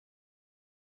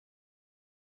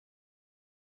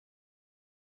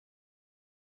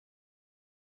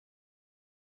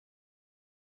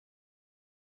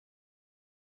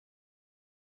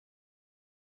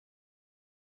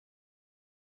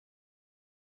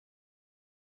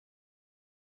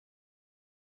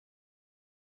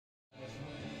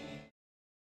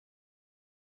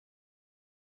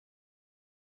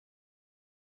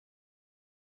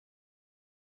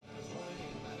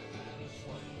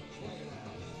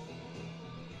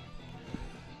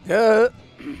Yeah.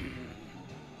 I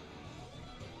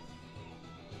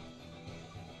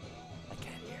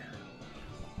can't hear.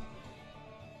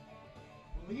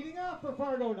 Leading off for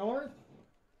Fargo North,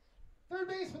 third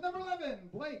baseman number 11,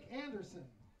 Blake Anderson.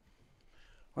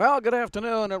 Well, good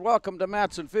afternoon and welcome to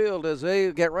Matson Field as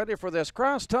they get ready for this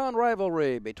crosstown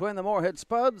rivalry between the Moorhead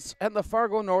Spuds and the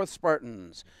Fargo North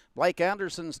Spartans. Blake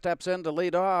Anderson steps in to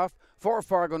lead off for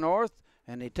Fargo North,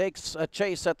 and he takes a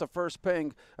chase at the first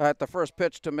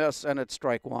pitch to miss, and it's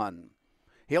strike one.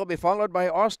 He'll be followed by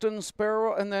Austin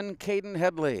Sparrow and then Caden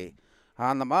Headley.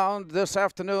 On the mound this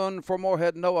afternoon for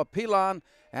Moorhead, Noah Pilon,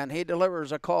 and he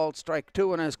delivers a called strike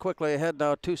two and is quickly ahead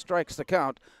now, 2 strikes to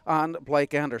count on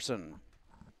Blake Anderson.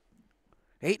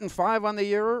 8-5 on the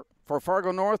year for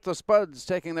Fargo North. The Spuds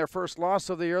taking their first loss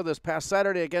of the year this past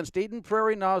Saturday against Eden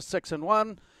Prairie, now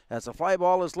 6-1 as the fly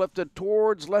ball is lifted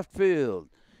towards left field.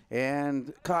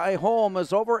 And Kai Holm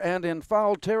is over and in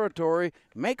foul territory,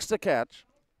 makes the catch.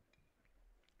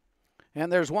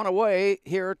 And there's one away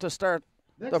here to start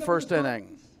the first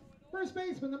inning. First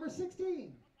baseman number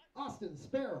 16, Austin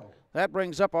Sparrow. That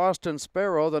brings up Austin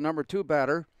Sparrow, the number 2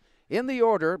 batter. In the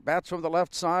order, bats from the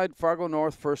left side, Fargo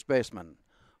North first baseman.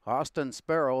 Austin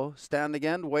Sparrow standing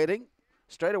in, waiting.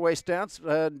 Straightaway stance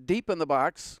deep in the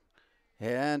box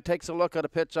and takes a look at a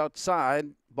pitch outside,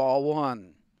 ball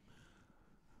one.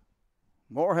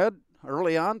 Moorhead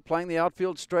early on playing the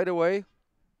outfield straightaway.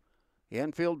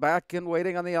 Infield back and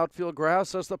waiting on the outfield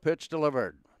grass as the pitch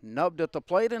delivered. Nubbed at the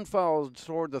plate and fouled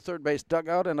toward the third base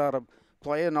dugout and out of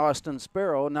play, and Austin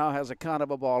Sparrow now has a count of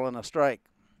a ball and a strike.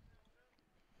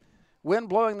 Wind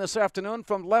blowing this afternoon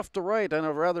from left to right and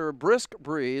a rather brisk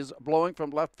breeze blowing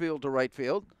from left field to right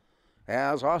field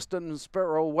as Austin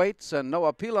Sparrow waits and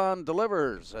Noah Pilon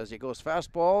delivers as he goes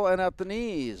fastball and at the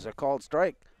knees, a called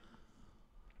strike.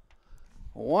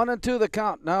 1-2 the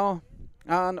count now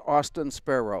on Austin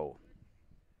Sparrow.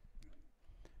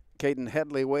 Caden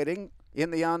Headley waiting in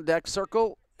the on-deck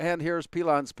circle, and here's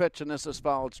Pilon's pitch, and this is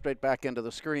fouled straight back into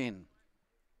the screen.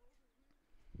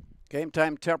 Game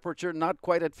time temperature not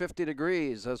quite at 50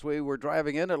 degrees. As we were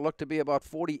driving in, it looked to be about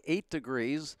 48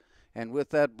 degrees. And with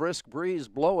that brisk breeze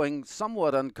blowing,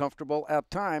 somewhat uncomfortable at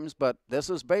times, but this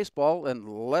is baseball, and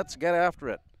let's get after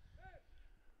it.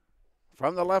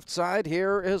 From the left side,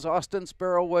 here is Austin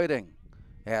Sparrow waiting.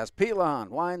 As Pilon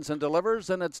winds and delivers,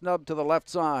 and it's nubbed to the left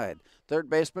side. Third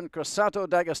baseman Crisato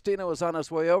D'Agostino is on his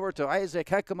way over to Isaac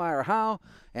Heckemeyer-Howe,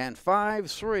 and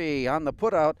 5-3 on the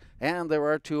putout, and there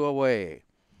are 2 away.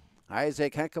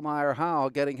 Isaac Heckemeyer-Howe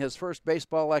getting his first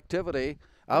baseball activity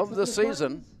of the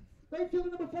season. Right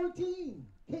fielder number 14,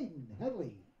 Caden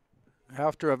Headley.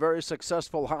 After a very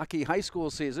successful hockey high school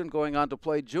season, going on to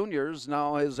play juniors,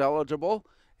 now is eligible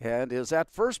and is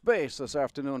at first base this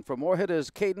afternoon for Moorhead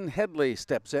as Caden Headley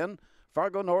steps in,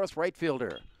 Fargo North right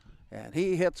fielder. And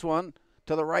he hits one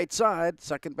to the right side.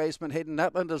 Second baseman Hayden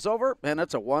Netland is over, and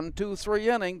it's a 1-2-3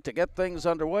 inning to get things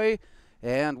underway.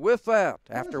 And with that,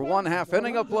 after 1/2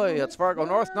 inning of play, it's Fargo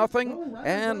North nothing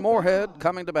and Moorhead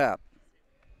coming to bat.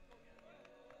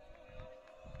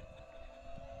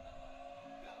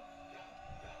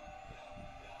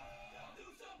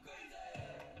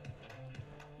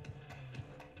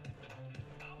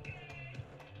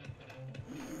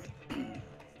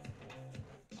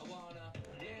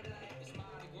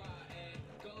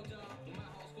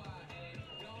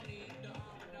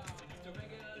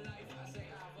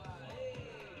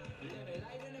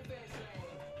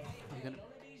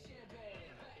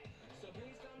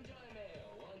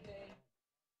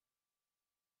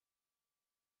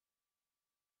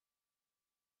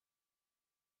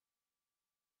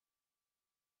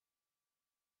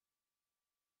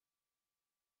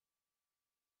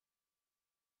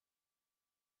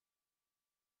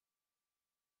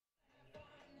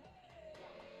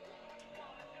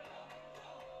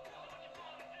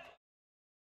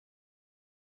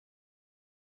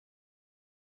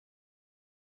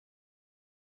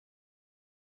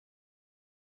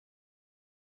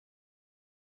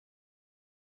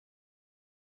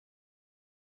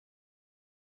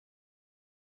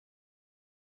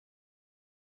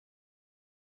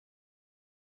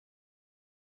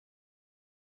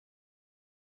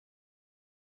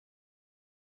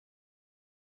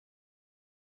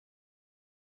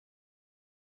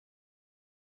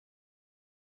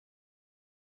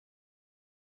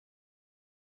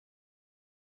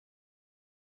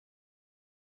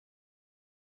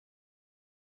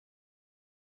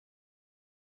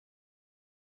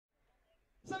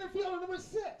 Center fielder number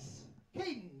 6,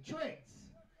 Caden Triggs.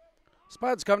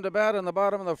 Spuds come to bat in the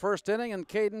bottom of the first inning, and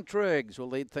Caden Triggs will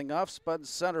lead thing off. Spuds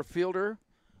center fielder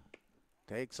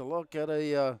takes a look at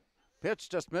a Pitch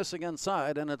just missing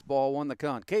inside, and it's ball one the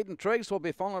count. Caden Triggs will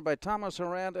be followed by Thomas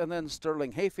Harand and then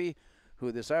Sterling Hafey,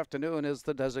 who this afternoon is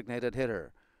the designated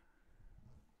hitter.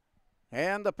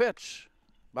 And the pitch.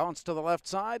 Bounce to the left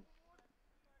side.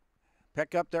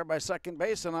 Pick up there by second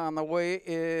base, and on the way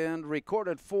in,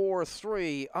 recorded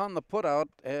 4-3 on the putout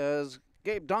as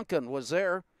Gabe Duncan was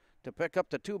there to pick up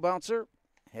the two bouncer.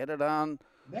 Headed on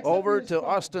over to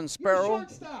Austin Sparrow.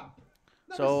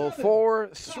 So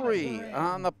 4-3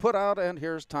 on the putout, and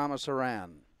here's Thomas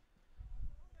Haran.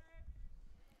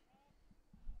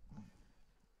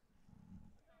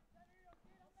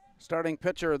 Starting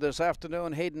pitcher this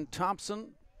afternoon, Hayden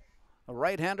Thompson, a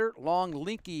right-hander, long,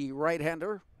 linky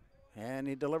right-hander, and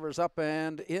he delivers up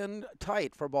and in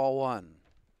tight for ball one.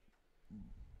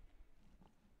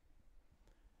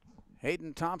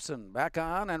 Hayden Thompson back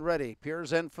on and ready.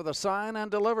 Peers in for the sign and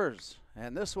delivers.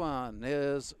 And this one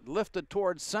is lifted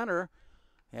towards center.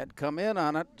 Had come in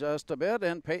on it just a bit,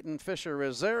 and Peyton Fisher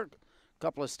is there. A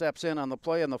couple of steps in on the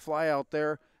play and the fly out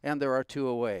there, and there are two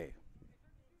away.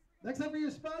 Next up for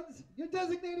your Spuds, your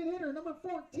designated hitter, number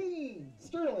 14,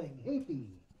 Sterling Hafey.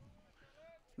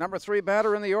 Number 3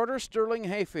 batter in the order, Sterling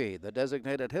Hafey, the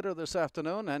designated hitter this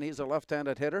afternoon, and he's a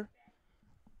left-handed hitter.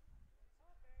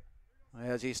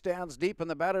 As he stands deep in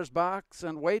the batter's box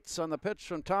and waits on the pitch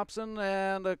from Thompson,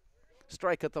 and a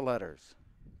strike at the letters.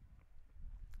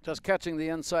 Just catching the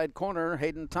inside corner,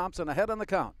 Hayden Thompson ahead on the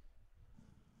count.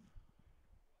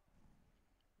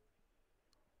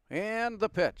 And the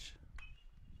pitch.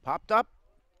 Popped up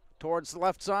towards the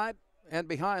left side and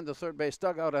behind the third base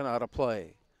dugout and out of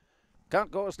play. Count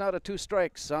goes now to 2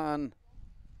 strikes on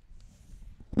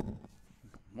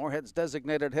Moorhead's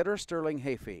designated hitter, Sterling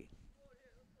Hafey.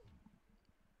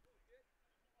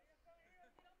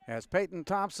 As Peyton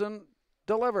Thompson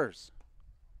delivers.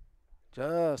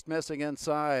 Just missing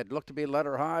inside. Looked to be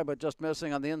letter high, but just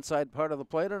missing on the inside part of the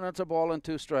plate, and it's a ball and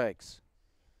 2 strikes.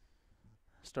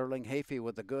 Sterling Hafey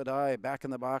with a good eye back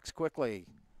in the box quickly.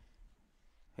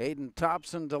 Hayden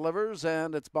Thompson delivers,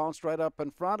 and it's bounced right up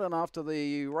in front and off to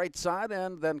the right side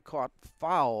and then caught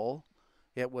foul.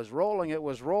 It was rolling,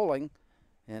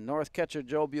 and North catcher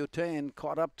Joe Butane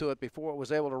caught up to it before it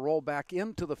was able to roll back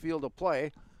into the field of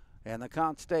play, and the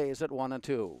count stays at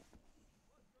 1-2.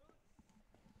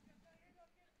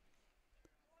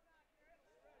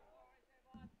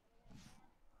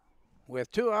 With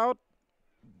 2 out,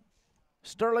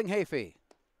 Sterling Hafey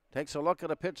takes a look at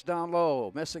a pitch down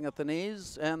low, missing at the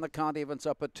knees, and the count evens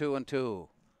up at 2-2.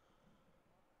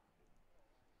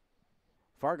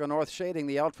 Fargo North shading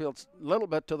the outfield a little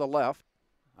bit to the left.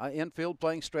 Infield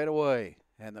playing straight away.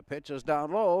 And the pitch is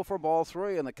down low for ball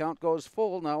 3, and the count goes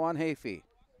full now on Hafey.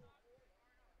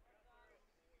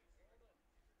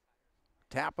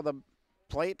 Tap of the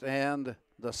plate and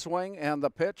the swing and the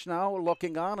pitch now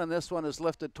looking on, and this one is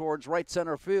lifted towards right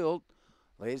center field.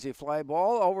 Lazy fly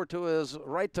ball over to his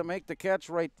right to make the catch.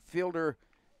 Right fielder.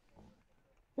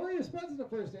 For your Spuds in the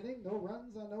first inning, no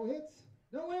runs on no hits,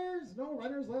 no errors, no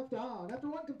runners left on. After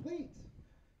 1 complete,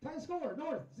 tie score,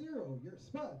 North 0, your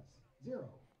Spuds 0.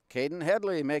 Caden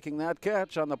Headley making that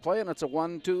catch on the play, and it's a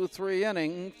 1-2-3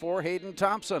 inning for Hayden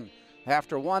Thompson.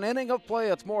 After 1 inning of play,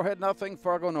 it's Moorhead nothing,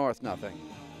 Fargo North nothing.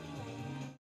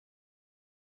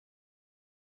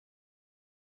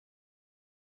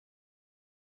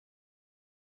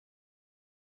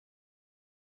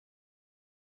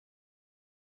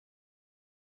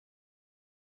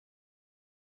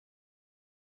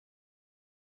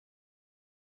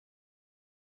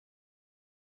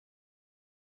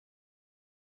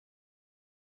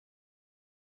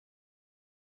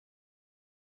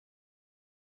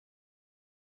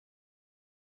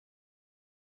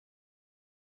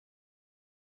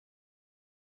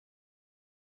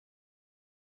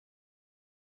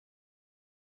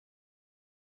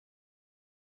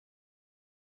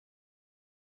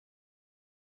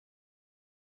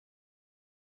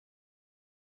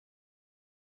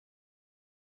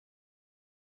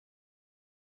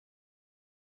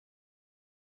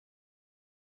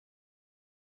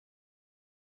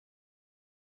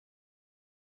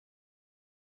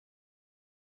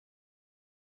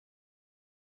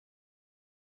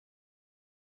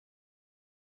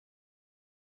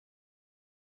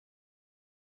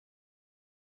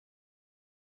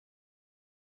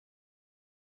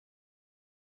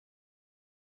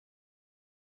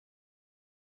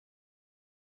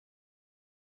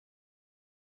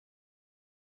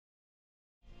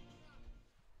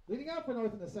 Leading out for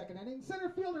North in the second inning, center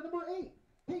fielder number 8,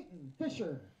 Peyton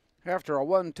Fisher. After a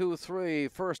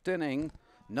 1-2-3 first inning,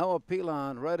 Noah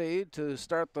Pilon ready to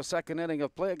start the second inning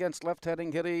of play against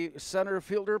left-handed hitting center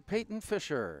fielder Peyton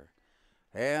Fisher.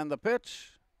 And the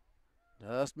pitch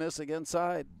Just missing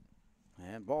inside.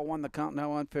 And ball one the count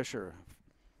now on Fisher.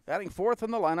 Batting fourth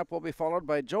in the lineup will be followed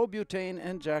by Joe Butane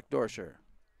and Jack Dorsher.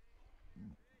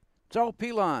 Joe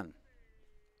Pilon.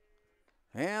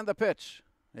 And the pitch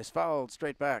is fouled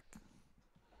straight back.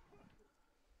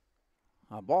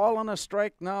 A ball and a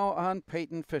strike now on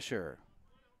Peyton Fisher.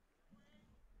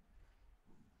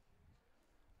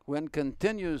 Wind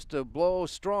continues to blow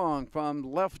strong from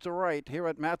left to right here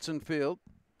at Matson Field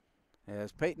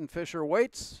as Peyton Fisher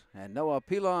waits and Noah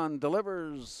Pilon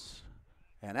delivers.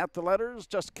 And at the letters,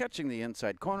 just catching the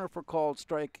inside corner for called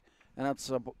strike. And that's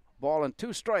a ball and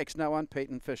 2 strikes now on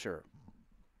Peyton Fisher.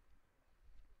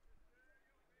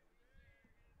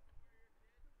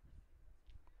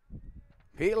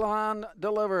 Pilon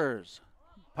delivers.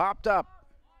 Popped up.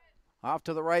 Off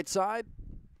to the right side.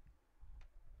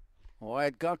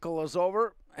 White Gunkel is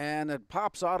over, and it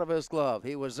pops out of his glove.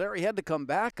 He was there. He had to come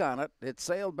back on it. It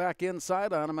sailed back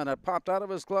inside on him, and it popped out of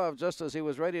his glove just as he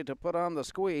was ready to put on the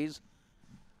squeeze.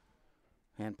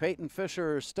 And Peyton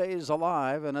Fisher stays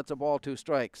alive, and it's a ball, 2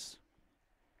 strikes.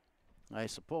 I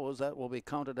suppose that will be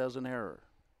counted as an error.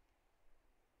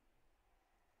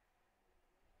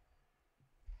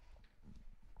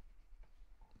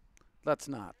 Let's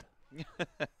not.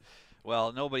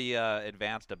 Well, nobody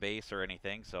advanced a base or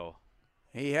anything, so.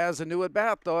 He has a new at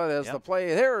bat, though, as the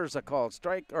play. There's a called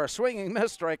strike, or a swinging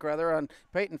miss strike, rather, on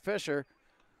Peyton Fisher.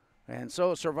 And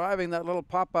so, surviving that little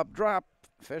pop-up drop,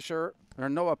 Fisher, or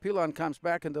Noah Pilon, comes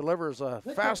back and delivers a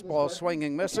fastball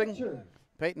swinging, missing.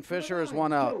 Peyton Fisher is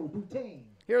 1 out.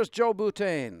 Here's Joe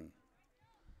Butane,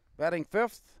 batting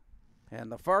 5th,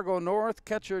 and the Fargo North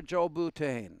catcher, Joe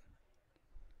Butane.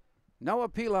 Noah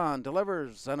Pilon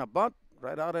delivers, and a bunt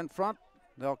right out in front.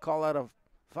 They'll call that a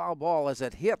foul ball as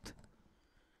it hit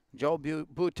Joe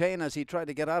Butane as he tried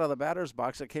to get out of the batter's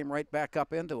box. It came right back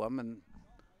up into him, and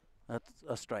that's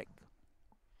a strike.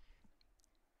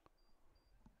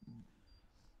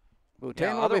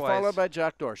 Butane will be followed by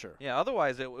Jack Dorsher. Yeah,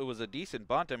 otherwise it was a decent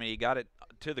bunt. I mean, he got it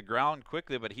to the ground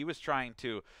quickly, but he was trying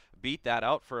to beat that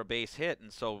out for a base hit,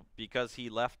 and so because he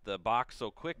left the box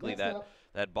so quickly,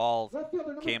 that ball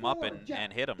came up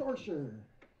and hit him. Dorsher.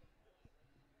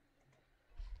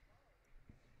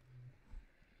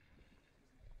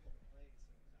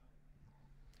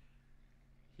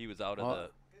 He was out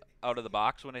of the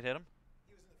box when it hit him?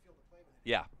 He was in the field of play.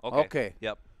 Yeah, okay. Okay.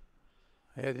 Yep.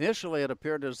 Initially, it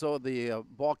appeared as though the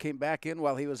ball came back in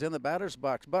while he was in the batter's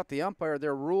box, but the umpire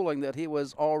there ruling that he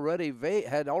was had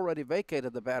already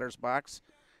vacated the batter's box,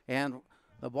 and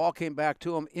the ball came back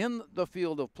to him in the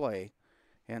field of play,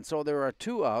 and so there are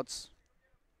 2 outs.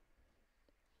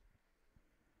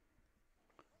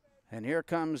 And here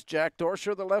comes Jack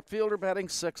Dorsher, the left fielder, batting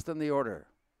 6th in the order.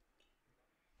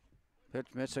 Pitch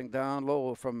missing down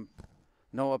low from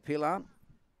Noah Pilon.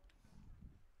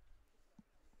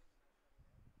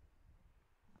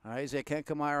 Isaac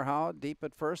Henkemeyer-Howe deep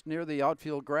at first near the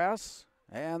outfield grass.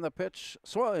 And the pitch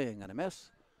swing and a miss.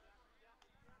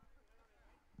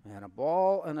 And a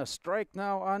ball and a strike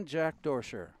now on Jack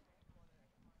Dorsher.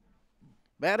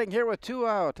 Batting here with 2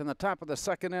 out in the top of the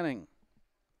 2nd inning.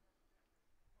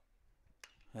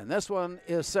 And this one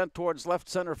is sent towards left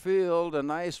center field. A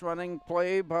nice running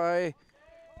play by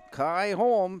Kai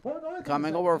Holm.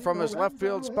 Coming over from his left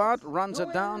field spot, runs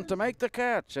it down to make the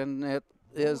catch. And it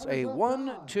is a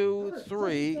 1-2-3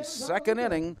 2nd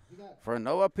inning for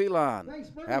Noah Pilon.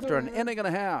 After an inning and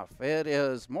a half, it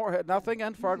is Moorhead nothing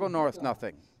and Fargo North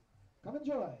nothing. Come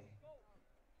enjoy.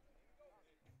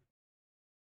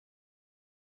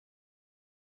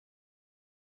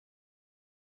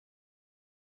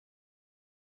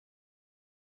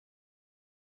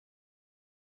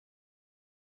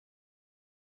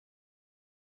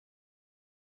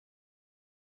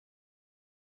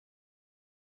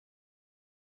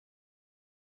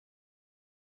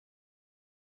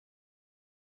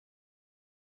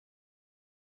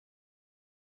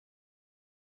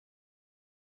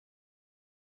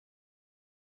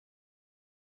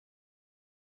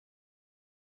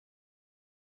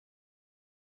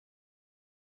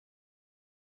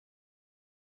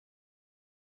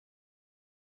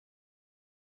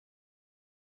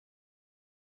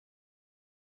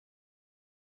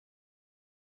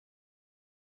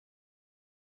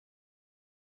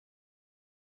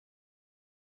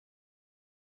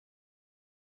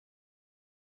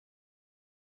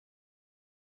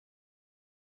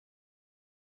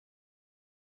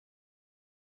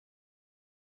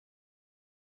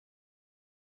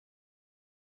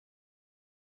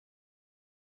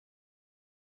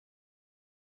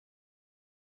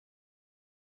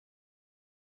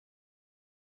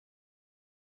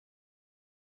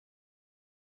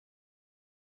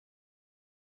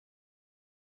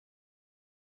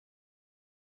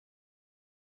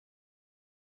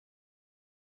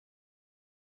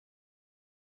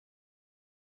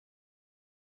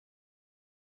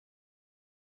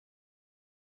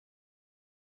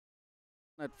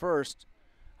 At first,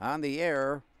 on the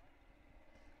air,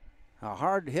 a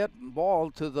hard hit ball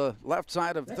to the left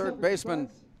side of third baseman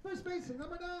First baseman,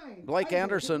 number 9, Blake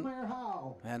Anderson,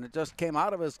 and it just came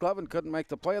out of his glove and couldn't make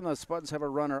the play, and the Spuds have a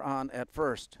runner on at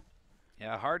first.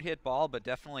 Yeah, hard hit ball, but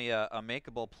definitely a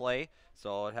makeable play,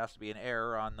 so it has to be an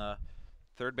error on the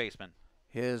third baseman.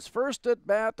 His first at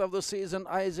bat of the season,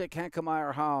 Isaac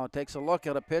Hankemeyer Howe takes a look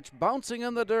at a pitch bouncing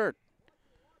in the dirt.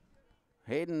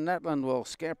 Hayden Netland will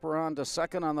scamper on to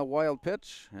second on the wild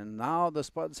pitch, and now the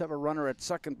Spuds have a runner at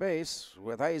second base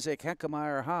with Isaac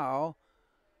Hankemeyer Howe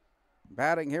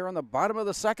batting here in the bottom of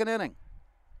the second inning.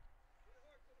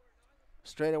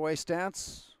 Straightaway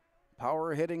stance,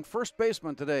 power hitting first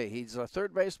baseman today. He's a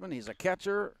third baseman, he's a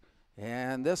catcher,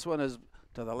 and this one is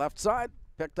to the left side,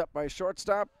 picked up by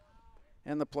shortstop,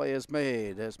 and the play is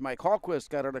made as Mike Hallquist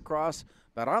got it across,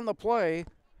 but on the play,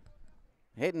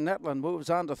 Hayden Netland moves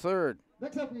on to third.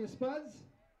 Next up for your Spuds,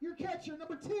 your catcher,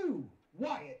 number 2,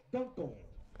 Wyatt Gunkel.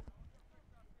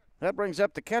 That brings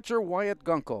up the catcher, Wyatt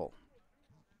Gunkel.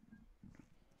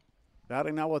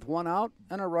 Batting now with 1 out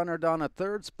and a runner down at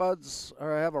third. Spuds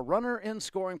have a runner in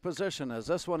scoring position as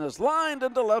this one is lined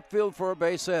into left field for a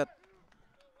base hit.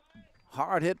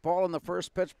 Hard hit ball in the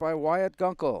first pitch by Wyatt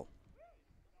Gunkel.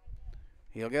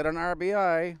 He'll get an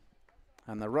RBI,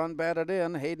 and the run batted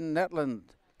in. Hayden Netland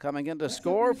coming in to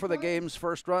score for the game's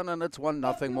first run, and it's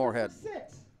 1-0 Moorhead.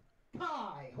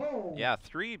 Yeah,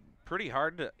 3 pretty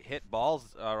hard to hit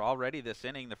balls already this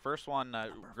inning. The first one,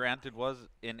 granted, was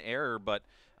in error, but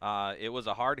it was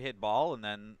a hard hit ball, and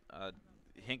then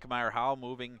Hankemeyer Howe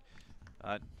moving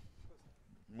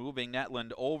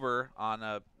Netland over on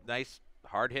a nice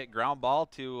hard hit ground ball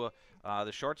to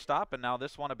the shortstop, and now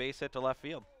this one a base hit to left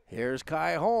field. Here's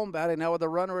Kai Holm batting now with a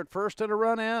runner at first and a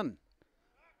run in.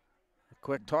 A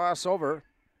quick toss over.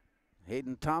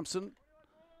 Hayden Thompson,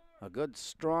 a good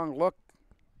strong look.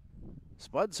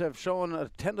 Spuds have shown a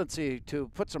tendency to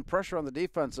put some pressure on the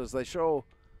defense as they show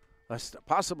a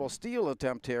possible steal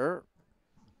attempt here.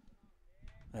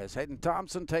 As Hayden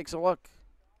Thompson takes a look.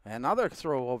 Another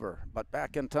throw over, but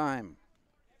back in time.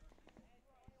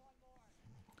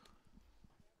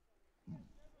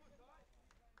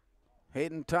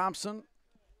 Hayden Thompson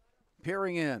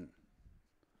peering in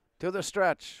to the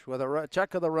stretch with a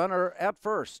check of the runner at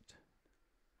first.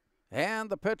 And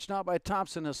the pitch now by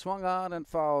Thompson is swung on and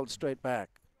fouled straight back.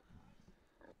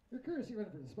 Your courtesy runner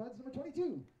for the Spuds, number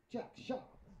 22, Jack Shaw.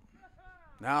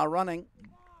 Now running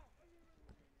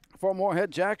for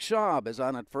Moorhead, Jack Schaub is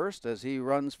on at first as he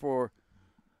runs for,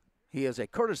 he is a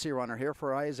courtesy runner here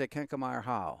for Isaac Hankemeyer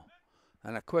Howe.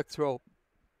 And a quick throw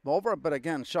over, but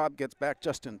again, Schaub gets back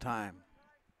just in time.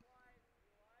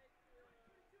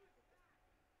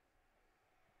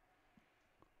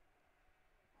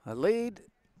 A lead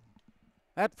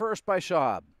at first by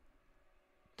Schaub.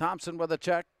 Thompson with a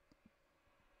check.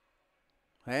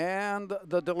 And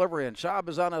the delivery, and Schaub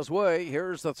is on his way.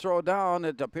 Here's the throw down.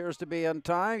 It appears to be in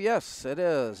time. Yes, it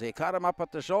is. He caught him up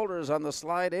at the shoulders on the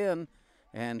slide in,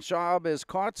 and Schaub is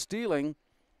caught stealing.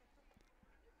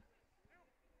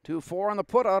 2-4 on the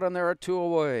putout, and there are 2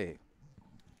 away.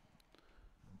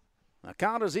 The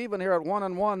count is even here at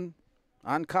 1-1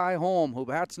 on Kai Holm, who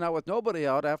bats now with nobody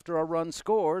out after a run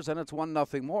scores, and it's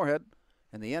 1-0 Moorhead.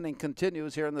 And the inning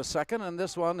continues here in the second, and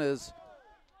this one is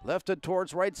lifted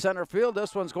towards right center field.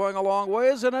 This one's going a long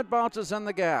ways, and it bounces in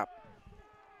the gap.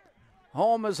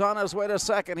 Holm is on his way to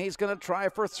second. He's going to try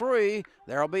for 3.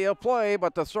 There'll be a play,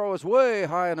 but the throw is way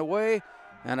high and away.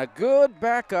 And a good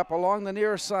backup along the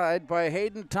near side by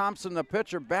Hayden Thompson, the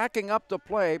pitcher, backing up the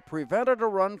play, prevented a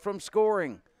run from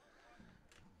scoring.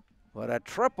 But a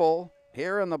triple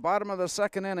here in the bottom of the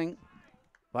second inning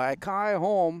by Kai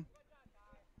Holm.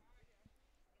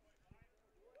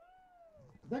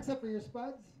 Next up for your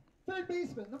Spuds, third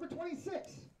baseman, number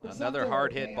 26. Another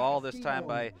hard hit ball, this time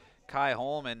by Kai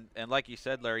Holm. And like you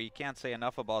said, Larry, you can't say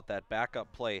enough about that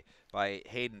backup play by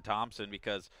Hayden Thompson,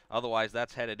 because otherwise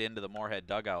that's headed into the Moorhead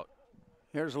dugout.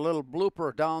 Here's a little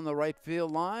blooper down the right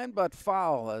field line, but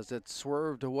foul as it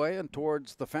swerved away and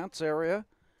towards the fence area.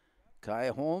 Kai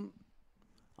Holm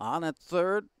on at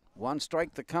third. 1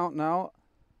 strike the count now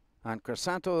on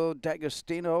Crisanto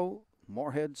D'Agostino,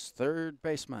 Moorhead's third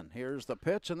baseman. Here's the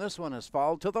pitch, and this one is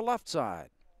fouled to the left side.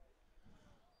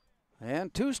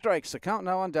 And 2 strikes the count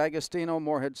now on D'Agostino,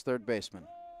 Moorhead's third baseman.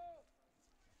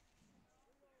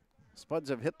 Spuds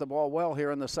have hit the ball well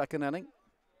here in the second inning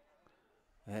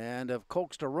and have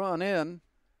coaxed a run in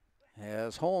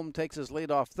as Holm takes his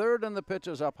lead off third, and the pitch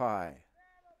is up high.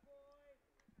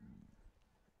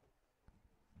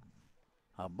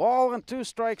 A ball and 2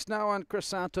 strikes now on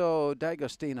Crisanto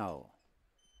D'Agostino.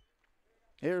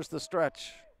 Here's the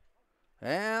stretch.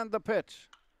 And the pitch.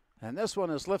 And this one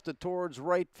is lifted towards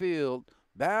right field.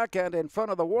 Back and in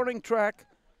front of the warning track.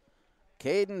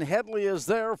 Caden Headley is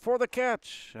there for the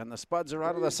catch. And the Spuds are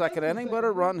out of the second inning, but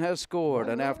a run has scored.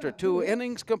 And after 2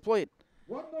 innings complete,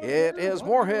 it is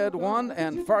Moorhead 1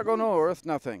 and Fargo North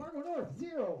nothing. Fargo North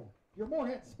 0. Your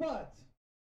Moorhead Spuds.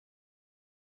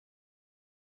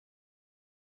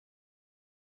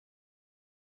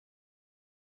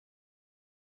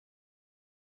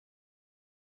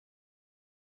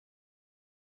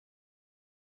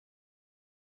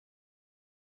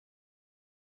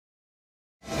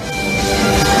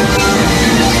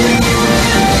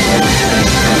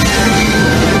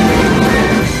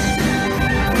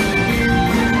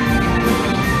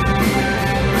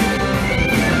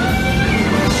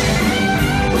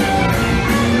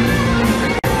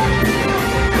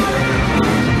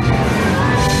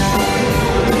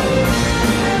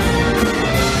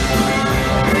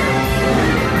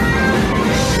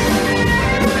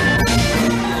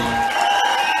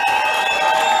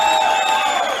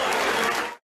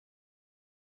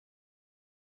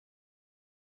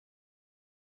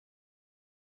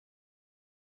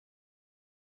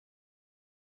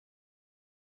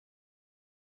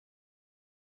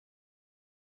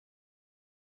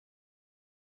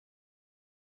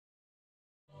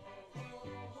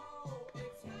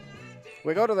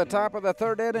 We go to the top of the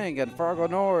third inning, and Fargo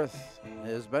North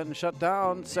has been shut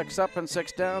down, 6 up and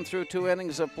 6 down through 2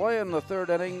 innings of play. In the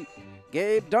third inning,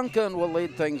 Gabe Duncan will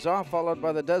lead things off, followed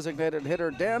by the designated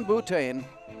hitter Dan Boutain,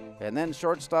 and then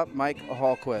shortstop Mike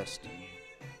Hallquist.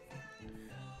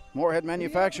 Moorhead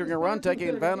manufacturing a run, taking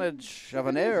advantage of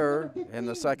an error in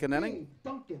the second inning.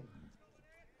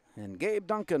 And Gabe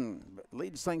Duncan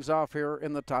leads things off here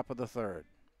in the top of the third.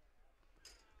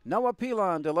 Noah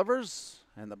Pilon delivers,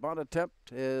 and the bunt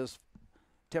attempt is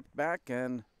tipped back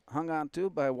and hung on to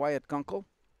by Wyatt Kunkel.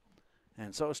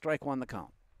 And so strike one the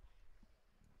count.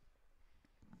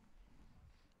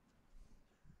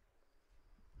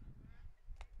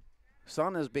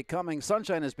 Sunshine is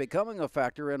becoming a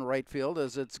factor in right field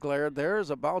as it's glared. There's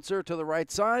a bouncer to the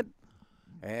right side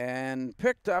and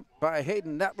picked up by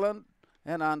Hayden Netland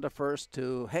and on to first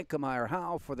to Hankemeyer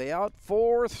Howe for the out.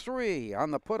 4-3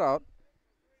 on the putout.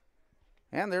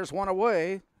 And there's one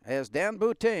away as Dan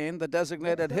Boutain, the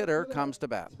designated hitter, comes to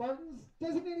bat. Spartans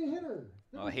designated hitter.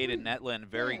 Hayden Netland,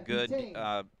 very good,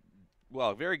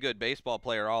 very good baseball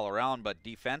player all around, but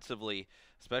defensively,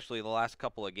 especially the last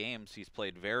couple of games, he's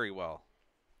played very well.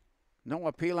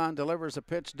 Noah Pilon delivers a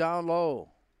pitch down low.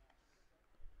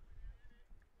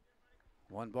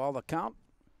 1 ball the count.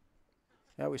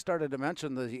 Yeah, we started to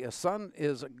mention the sun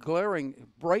is glaring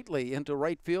brightly into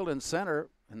right field and center,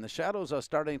 and the shadows are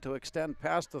starting to extend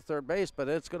past the third base, but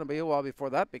it's going to be a while before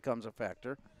that becomes a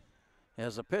factor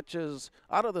as the pitch is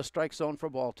out of the strike zone for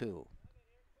ball 2.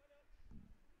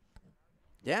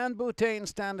 Dan Boutain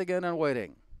standing in and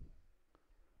waiting.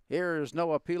 Here's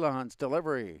Noah Pilon's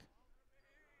delivery.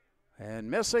 And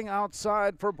missing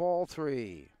outside for ball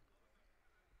 3.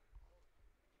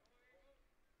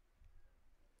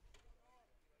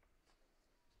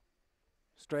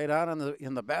 Straight on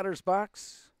in the batter's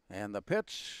box. And the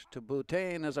pitch to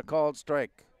Boutain is a called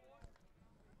strike.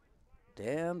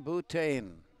 Dan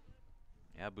Boutain.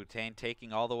 Yeah, Boutain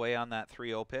taking all the way on that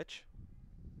 3-0 pitch.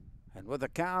 And with the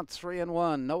count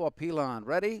 3-1, Noah Pilon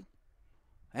ready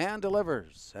and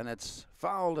delivers. And it's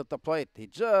fouled at the plate. He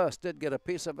just did get a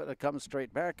piece of it. It comes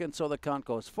straight back, and so the count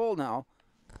goes full now.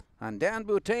 On Dan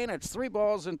Boutain, it's 3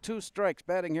 balls and 2 strikes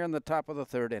batting here in the top of the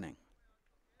third inning.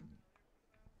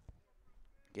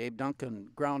 Gabe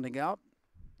Duncan grounding out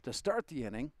to start the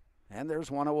inning, and there's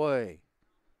one away.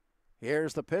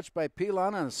 Here's the pitch by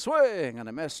Pilon, and a swing and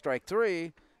a miss, strike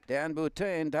 3. Dan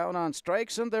Boutain down on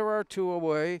strikes, and there are 2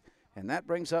 away, and that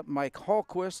brings up Mike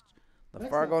Hallquist, the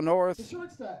Fargo North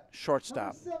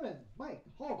shortstop. Number 7, Mike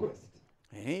Hallquist.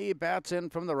 And he bats in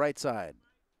from the right side.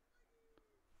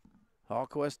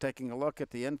 Hallquist taking a look at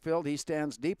the infield. He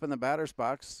stands deep in the batter's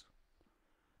box.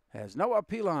 Has Noah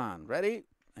Pilon ready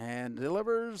and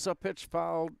delivers a pitch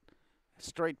fouled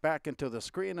straight back into the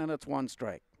screen, and it's 1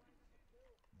 strike.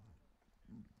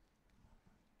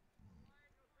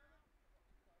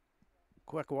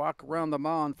 Quick walk around the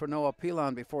mound for Noah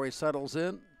Pilon before he settles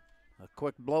in. A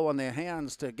quick blow on the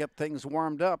hands to get things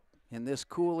warmed up in this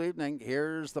cool evening.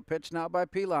 Here's the pitch now by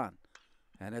Pilon,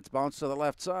 and it's bounced to the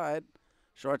left side.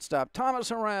 Shortstop Thomas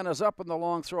Horan is up in the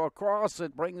long throw across.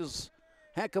 It brings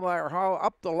Hankemeyer Howe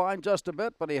up the line just a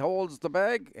bit, but he holds the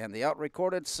bag, and the out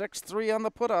recorded 6-3 on the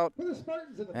putout.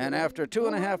 And after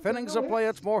 2.5 innings of play,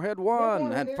 it's Moorhead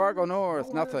 1 and Fargo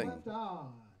North nothing.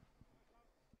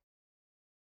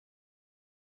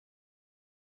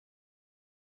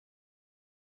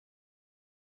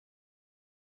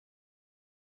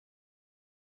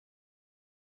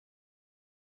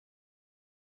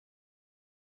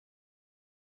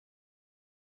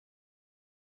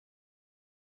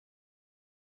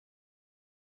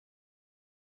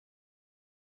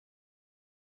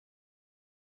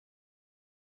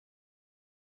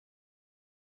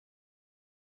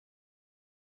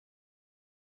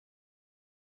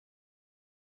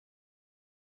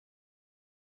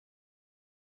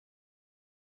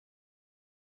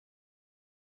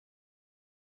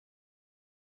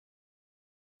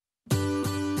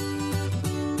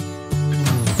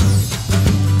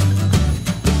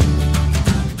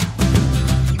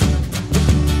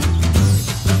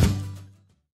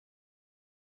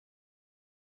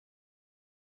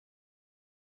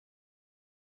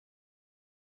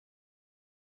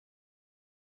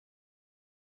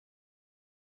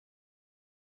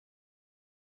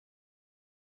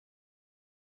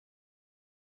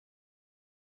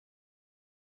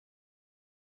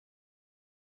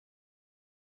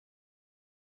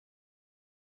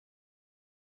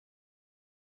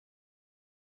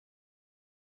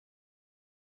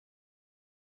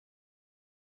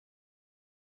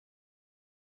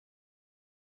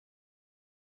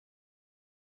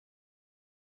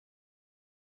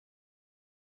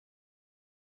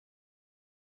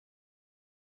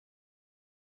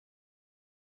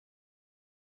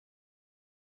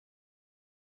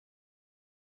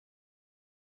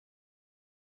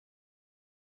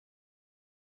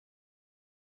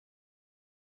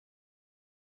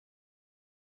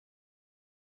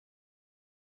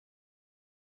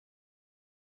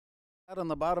 Out on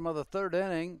the bottom of the third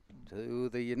inning to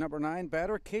the number 9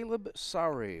 batter, Caleb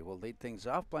Sowry will lead things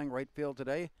off, playing right field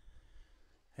today.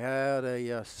 Had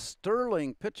a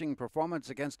sterling pitching performance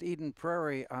against Eden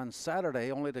Prairie on Saturday,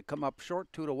 only to come up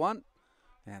short 2-1.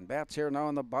 And bats here now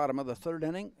in the bottom of the third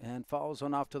inning and fouls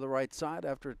one off to the right side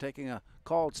after taking a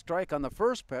called strike on the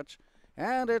first pitch.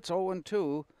 And it's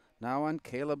 0-2 now on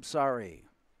Caleb Sowry.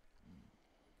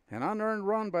 An unearned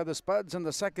run by the Spuds in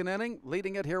the second inning,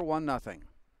 leading it here 1-0.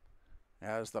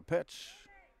 As the pitch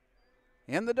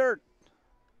in the dirt.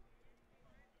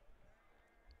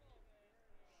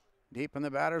 Deep in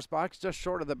the batter's box, just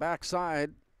short of the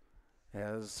backside,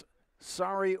 as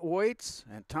Sowry waits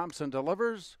and Thompson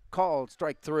delivers. Called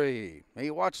strike 3.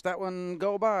 He watched that one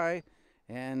go by,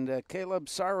 and Caleb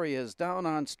Sowry is down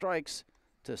on strikes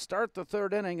to start the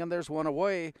third inning, and there's one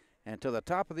away. And to the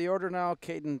top of the order now,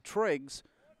 Caden Triggs,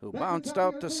 who bounced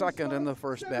out to second in the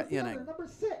first inning. Number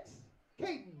 6,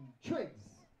 Caden Triggs.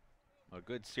 A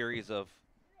good series of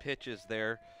pitches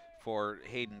there for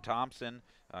Hayden Thompson,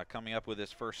 coming up with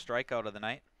his first strikeout of the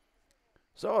night.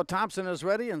 So Thompson is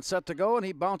ready and set to go, and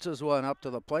he bounces one up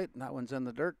to the plate, and that one's in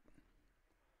the dirt.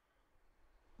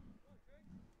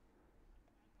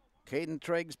 Caden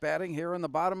Triggs batting here in the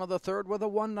bottom of the third with a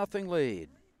 1-0 lead.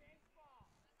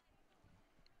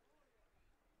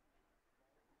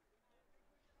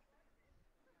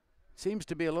 Seems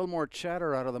to be a little more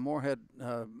chatter out of the Moorhead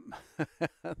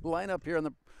lineup here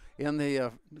in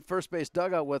the first base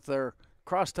dugout with their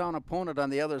crosstown opponent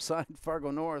on the other side, Fargo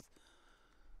North.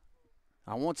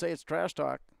 I won't say it's trash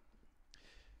talk.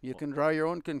 You can draw your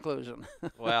own conclusion.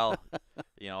 Well,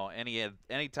 you know,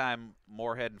 anytime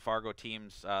Moorhead and Fargo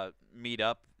teams meet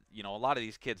up, you know, a lot of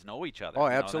these kids know each other. Oh,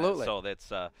 absolutely. So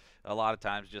that's a lot of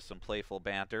times just some playful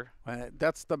banter.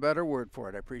 That's the better word for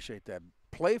it. I appreciate that.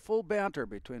 Playful banter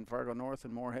between Fargo North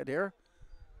and Moorhead here.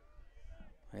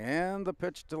 And the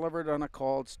pitch delivered on a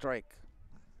called strike.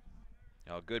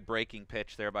 A good breaking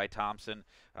pitch there by Thompson.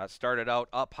 Started out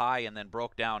up high and then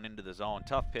broke down into the zone.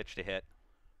 Tough pitch to hit.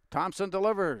 Thompson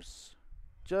delivers.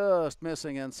 Just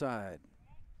missing inside.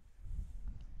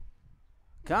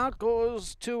 Count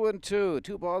goes 2-2.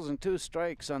 2 balls and 2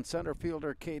 strikes on center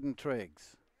fielder Caden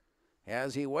Triggs.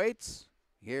 As he waits,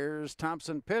 here's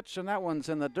Thompson pitch, and that one's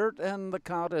in the dirt, and the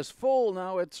count is full.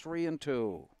 Now it's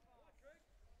 3-2.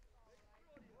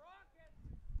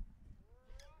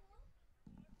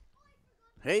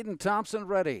 Hayden Thompson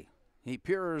ready. He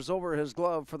peers over his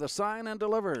glove for the sign and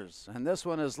delivers. And this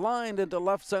one is lined into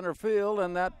left center field,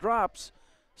 and that drops.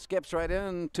 Skips right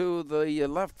into the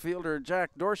left fielder, Jack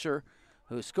Dorsher,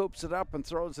 who scoops it up and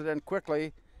throws it in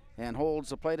quickly and holds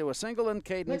the play to a single, and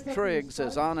Caden Triggs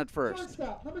is on at first.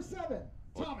 Shortstop, number 7.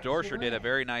 Well, Dorsher did a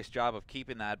very nice job of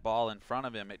keeping that ball in front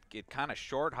of him. It kind of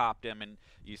short hopped him, and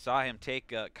you saw him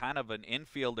take kind of an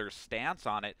infielder's stance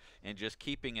on it and just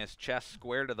keeping his chest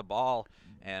square to the ball,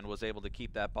 and was able to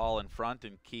keep that ball in front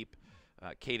and keep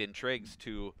Caden Triggs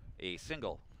to a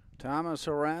single. Thomas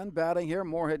Horan batting here.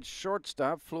 Moorhead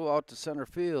shortstop flew out to center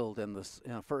field in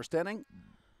the first inning.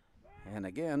 And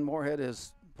again, Moorhead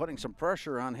is putting some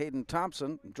pressure on Hayden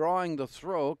Thompson, drawing the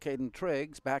throw. Caden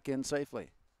Triggs back in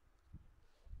safely.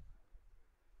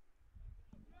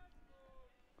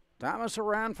 Thomas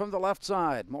Horan from the left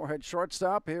side. Moorhead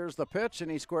shortstop. Here's the pitch,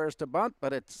 and he squares to bunt,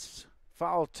 but it's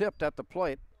foul tipped at the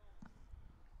plate.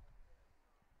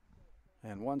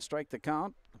 And 1 strike to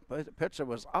count. The pitch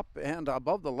was up and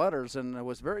above the letters, and it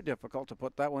was very difficult to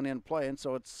put that one in play, and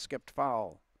so it's skipped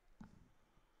foul.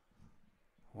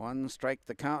 1 strike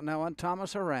the count now on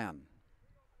Thomas Horan.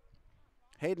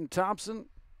 Hayden Thompson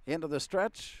into the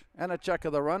stretch, and a check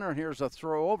of the runner. Here's a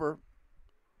throw over.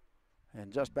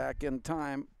 And just back in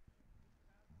time,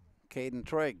 Caden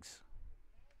Triggs.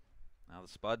 Now the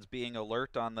Spuds being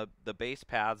alert on the base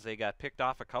paths. They got picked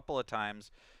off a couple of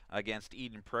times against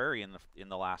Eden Prairie in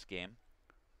the last game.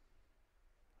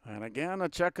 And again, a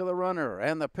check of the runner.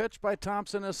 And the pitch by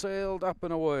Thompson is sailed up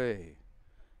and away.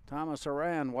 Thomas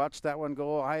Horan watched that one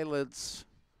go eyelids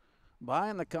by,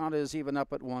 and the count is even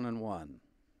up at 1-1.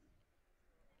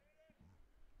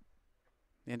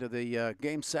 Into the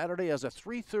game Saturday as a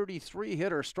 .333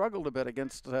 hitter, struggled a bit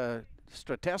against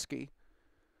Strateski,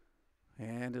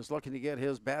 and is looking to get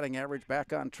his batting average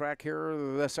back on track here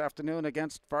this afternoon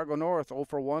against Fargo North. 0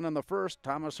 for 1 in the first.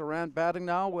 Thomas Horan batting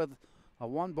now with a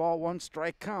 1-ball,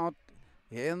 1-strike count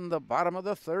in the bottom of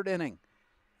the third inning.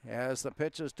 As the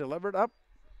pitch is delivered up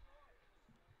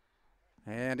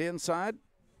and inside,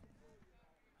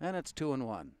 and it's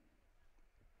 2-1.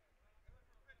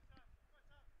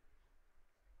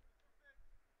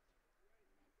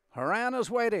 Horan is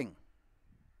waiting,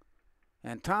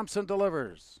 and Thompson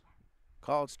delivers.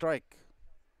 Called strike.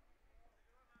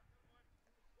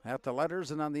 at the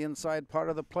letters and on the inside part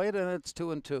of the plate, and it's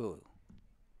 2-2.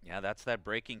 Yeah, that's that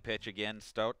breaking pitch again.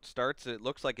 Starts, it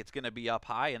looks like it's going to be up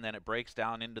high, and then it breaks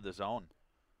down into the zone.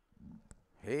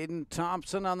 Hayden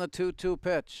Thompson on the 2-2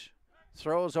 pitch.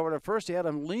 Throws over to first. He had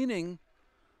him leaning,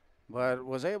 but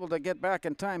was able to get back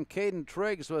in time. Caden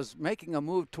Triggs was making a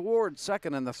move towards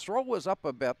second, and the throw was up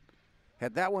a bit.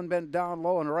 Had that one been down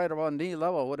low and right around knee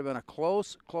level, it would have been a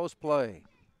close play.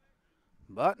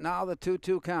 But now the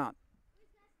 2-2 count.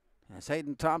 It's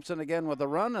Hayden Thompson again with a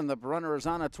run, and the runner is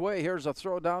on its way. Here's a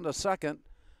throw down to second,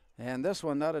 and this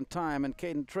one not in time, and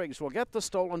Caden Triggs will get the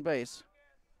stolen base.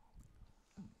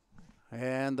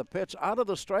 And the pitch out of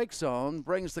the strike zone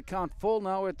brings the count full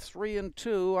now at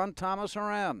 3-2 on Thomas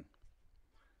Horan.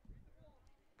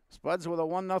 Spuds with a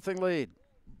 1-0 lead.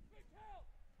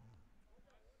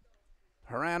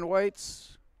 Horan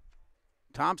waits.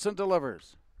 Thompson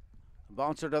delivers.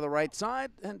 Bouncer to the right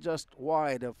side and just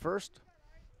wide of first.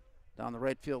 Down the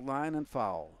right field line and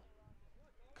foul.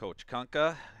 Coach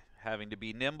Kunka having to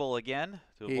be nimble again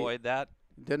to avoid that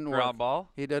ground work. Ball.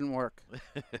 He didn't work.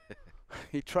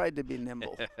 He tried to be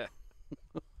nimble.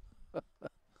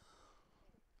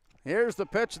 Here's the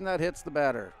pitch, and that hits the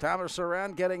batter. Thomas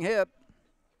Horan getting hit.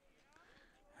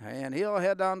 And he'll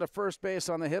head down to first base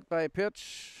on the hit by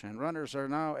pitch. And runners are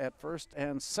now at first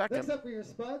and second. Next up for your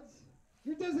Spuds,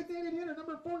 your designated hitter,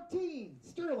 number 14,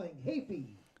 Sterling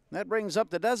Hafey. That brings up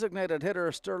the designated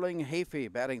hitter, Sterling Hafey,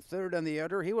 batting third in the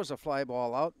order. He was a fly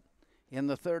ball out in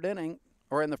the third inning,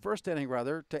 or in the first inning,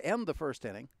 rather, to end the first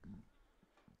inning.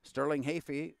 Sterling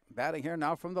Hafey batting here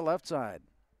now from the left side.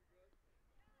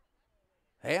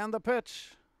 And the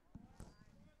pitch.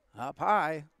 Up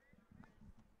high.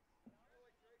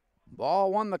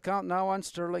 Ball one, the count now on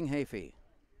Sterling Hafey.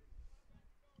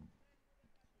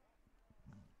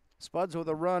 Spuds with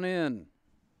a run in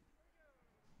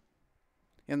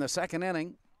the second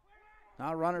inning.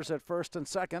 Now runners at first and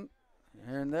second.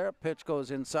 And their pitch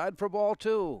goes inside for ball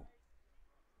two.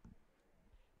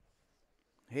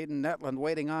 Hayden Netland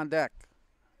waiting on deck.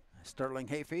 Sterling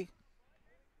Hafey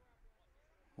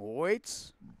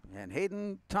waits, and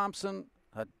Hayden Thompson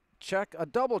a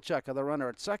double check of the runner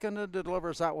at second, and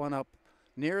delivers that one up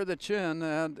near the chin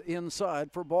and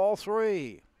inside for ball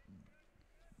three.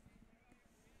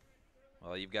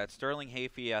 Well, you've got Sterling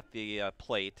Hafey at the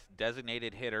plate,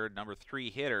 designated hitter, number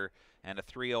 3 hitter, and a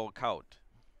 3-0 count.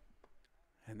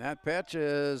 And that pitch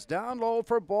is down low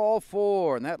for ball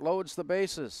four, and that loads the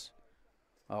bases.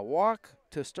 A walk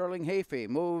to Sterling Hafey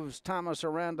moves Thomas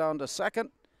Horan down to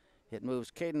second. It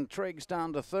moves Caden Triggs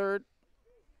down to third.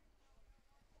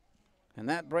 And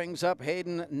that brings up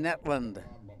Hayden Netland.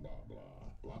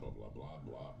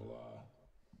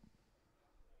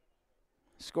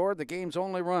 Scored the game's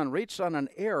only run, reached on an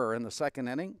error in the second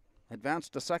inning,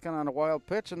 advanced to second on a wild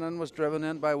pitch, and then was driven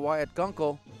in by Wyatt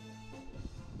Gunkel.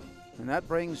 And that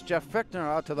brings Jeff Fichtner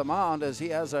out to the mound as he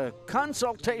has a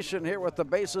consultation here with the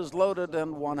bases loaded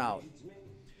and one out.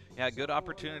 Yeah, good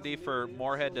opportunity for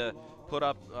Moorhead to put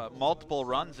up multiple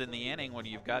runs in the inning when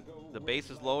you've got the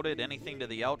bases loaded. Anything to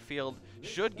the outfield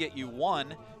should get you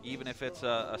one, even if it's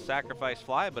a sacrifice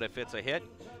fly, but if it's a hit,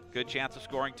 good chance of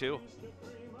scoring two.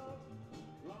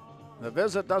 The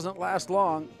visit doesn't last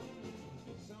long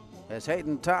as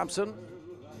Hayden Thompson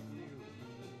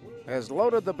has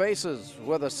loaded the bases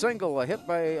with a single, a hit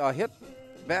by a hit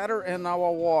batter, and now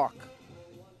a walk.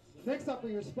 Next up for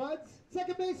your Spuds,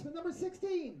 second baseman number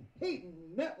 16, Hayden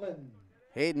Netland.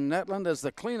 Hayden Netland is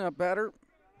the cleanup batter.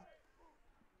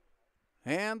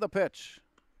 And the pitch.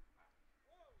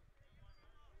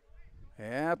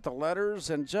 At the letters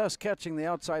and just catching the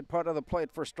outside part of the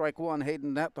plate for strike one,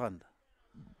 Hayden Netland.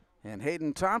 And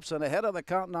Hayden Thompson ahead of the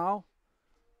count now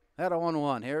at a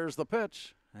 1-1. Here's the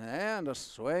pitch. And a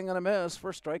swing and a miss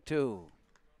for strike two.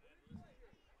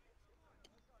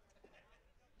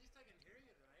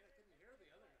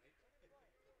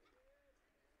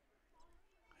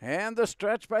 And the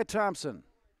stretch by Thompson.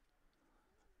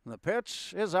 The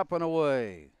pitch is up and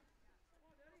away.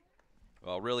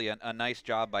 Well, really a nice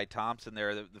job by Thompson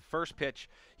there. The first pitch,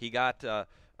 he got a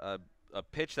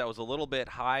pitch that was a little bit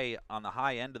high on the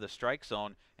high end of the strike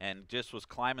zone and just was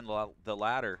climbing the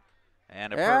ladder.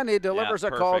 And he delivers a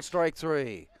called perfect. strike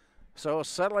three. So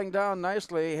settling down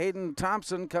nicely, Hayden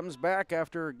Thompson comes back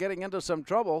after getting into some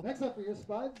trouble. Next up for your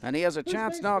Spuds, And he has a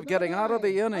chance now of getting out of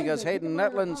the inning as Hayden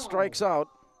Netland strikes out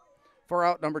for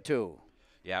out number two.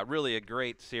 Yeah, really a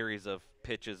great series of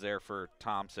pitches there for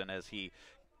Thompson as he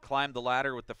climbed the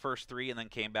ladder with the first three and then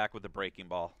came back with the breaking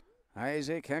ball.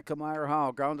 Isaac Henkemeyer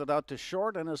Howe grounded out to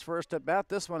short in his first at bat.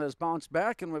 This one has bounced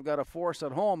back, and we've got a force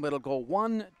at home. It'll go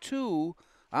 1-2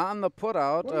 on the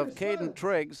putout For of your Caden Spuds,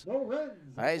 Triggs. no runs,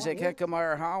 Isaac one hit.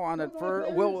 Heckemeyer Howe on No it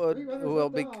no-hitters, 3 runners will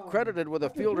left be on. credited with a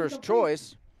After 3 fielder's complete.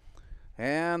 choice.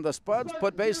 And the Spuds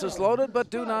put bases loaded but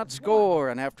do not Spuds, score.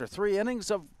 And after 3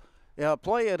 innings of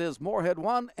play, it is Moorhead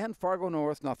 1 and Fargo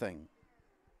North nothing.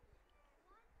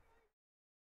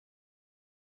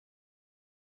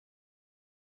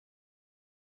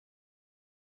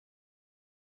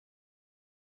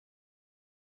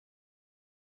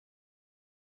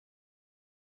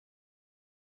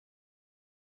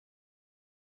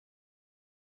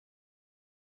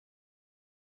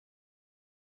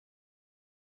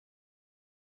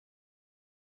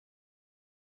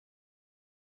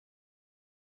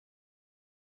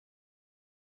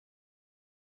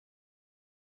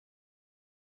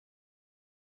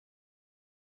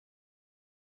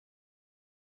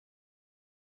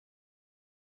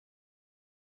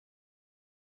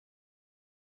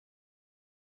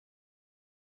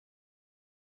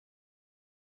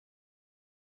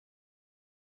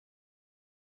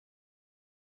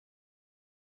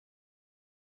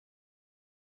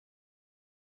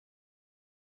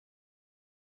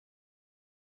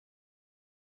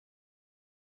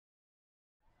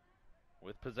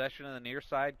 With possession on the near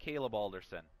side, Caleb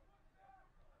Alderson.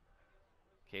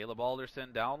 Caleb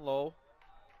Alderson down low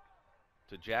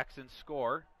to Jackson's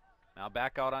score. Now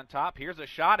back out on top. Here's a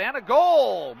shot and a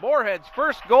goal. Moorhead's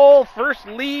first goal, first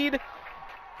lead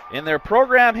in their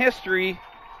program history.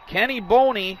 Kenny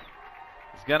Boney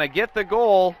is going to get the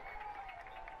goal.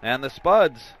 And the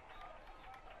Spuds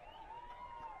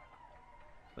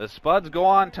go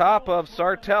on top of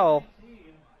Sartell.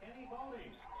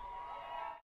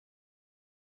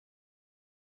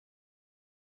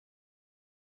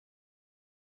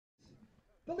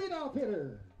 The leadoff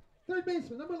hitter, third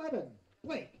baseman, number 11,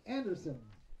 Blake Anderson.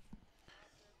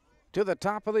 To the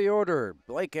top of the order,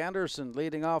 Blake Anderson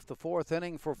leading off the 4th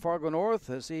inning for Fargo North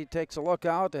as he takes a look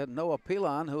out at Noah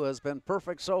Pilon, who has been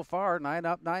perfect so far, 9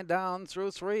 up, 9 down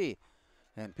through 3.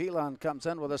 And Pilon comes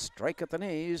in with a strike at the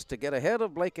knees to get ahead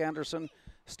of Blake Anderson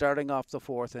starting off the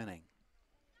 4th inning.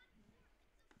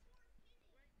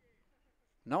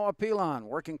 Noah Pilon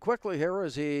working quickly here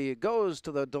as he goes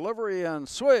to the delivery and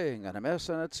swing and a miss,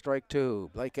 and it's strike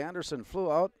 2. Blake Anderson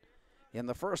flew out in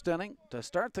the 1st inning to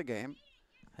start the game.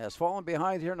 Has fallen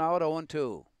behind here now at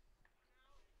 0-2.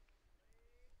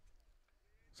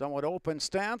 Somewhat open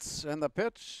stance, and the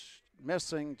pitch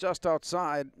missing just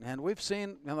outside. And we've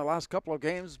seen in the last couple of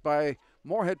games by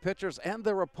Moorhead pitchers and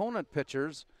their opponent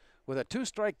pitchers with a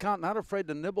 2-strike count, not afraid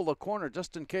to nibble the corner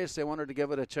just in case they wanted to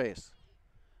give it a chase.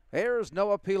 Here's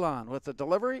Noah Pilon with the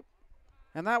delivery,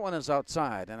 and that one is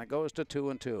outside, and it goes to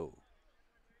 2-2.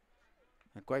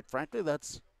 And quite frankly,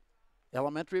 that's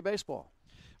elementary baseball.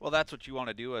 Well, that's what you want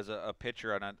to do as a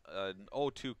pitcher on an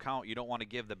 0-2 count. You don't want to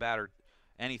give the batter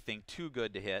anything too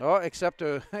good to hit. Oh, except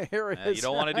to here it is. You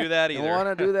don't want to do that either. You don't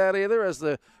want to do that either, as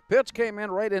the pitch came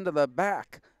in right into the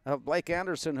back of Blake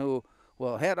Anderson, who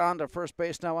will head on to first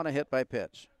base now on a hit by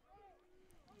pitch.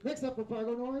 Next up for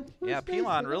Fargo North. Yeah,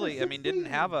 Pilon really, didn't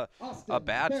have a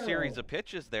bad series of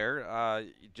pitches there.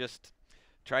 Just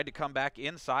tried to come back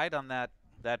inside on that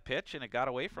pitch, and it got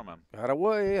away from him. Got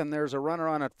away, and there's a runner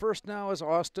on at first now as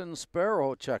Austin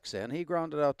Sparrow checks in. He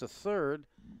grounded out to third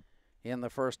in the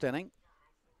 1st inning.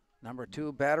 Number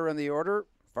 2 batter in the order,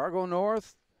 Fargo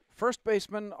North, first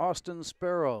baseman Austin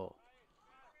Sparrow.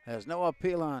 As Noah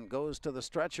Pilon goes to the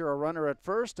stretcher, a runner at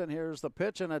first, and here's the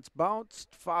pitch, and it's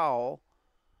bounced foul.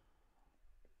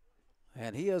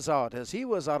 And he is out, as he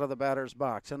was out of the batter's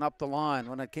box and up the line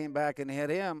when it came back and hit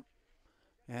him.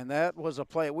 And that was a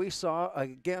play we saw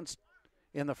against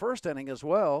in the 1st inning as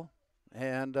well,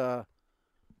 and or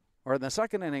in the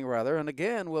 2nd inning rather. And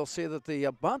again, we'll see that the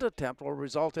bunt attempt will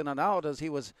result in an out as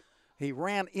he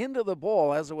ran into the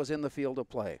ball as it was in the field of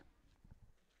play.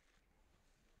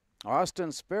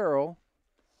 Austin Sparrow.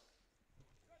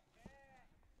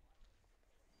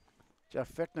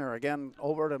 Jeff Fichtner again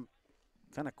over to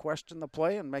kind of question the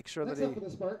play and make sure that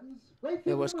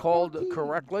it was called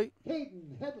correctly.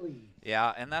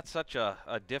 Yeah, and that's such a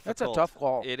difficult. That's a tough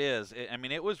call. It is.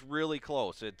 It was really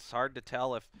close. It's hard to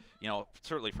tell if,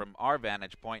 certainly from our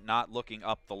vantage point, not looking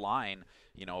up the line,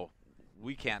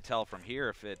 we can't tell from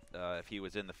here if he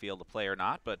was in the field of play or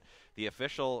not. But the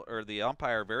official or the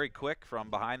umpire very quick from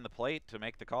behind the plate to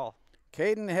make the call.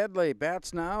 Caden Headley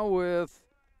bats now with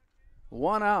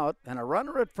 1 out and a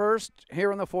runner at first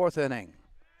here in the 4th inning.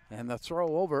 And the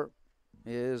throw over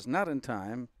is not in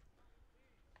time.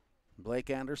 Blake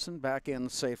Anderson back in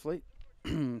safely.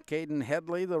 Caden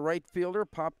Headley, the right fielder,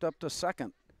 popped up to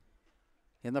second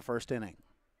in the 1st inning.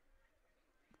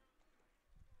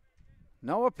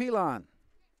 Noah Pilon.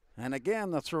 And again,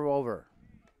 the throw over.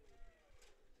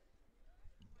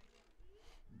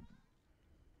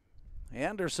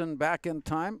 Anderson back in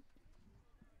time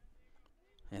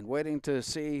and waiting to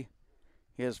see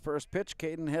his first pitch,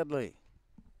 Caden Headley.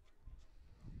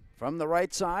 From the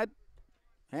right side,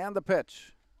 and the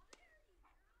pitch.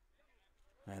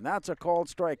 And that's a called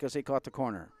strike as he caught the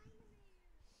corner.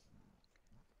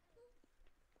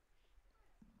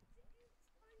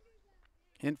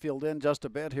 Infield in just a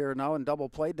bit here now in double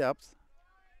play depth.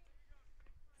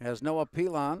 As Noah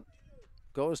Pilon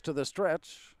goes to the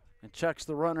stretch and checks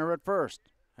the runner at first.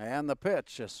 And the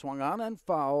pitch is swung on and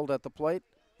fouled at the plate.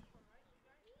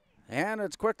 And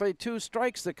it's quickly 2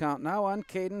 strikes the count now on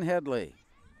Caden Headley.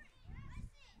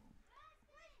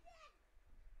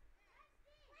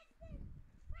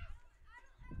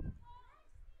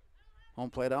 Home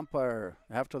plate umpire,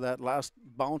 after that last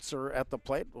bouncer at the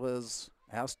plate, was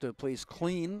asked to please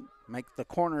clean, make the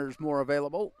corners more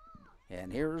available.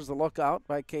 And here's the lookout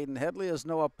by Caden Headley as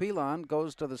Noah Pilon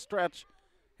goes to the stretch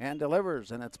and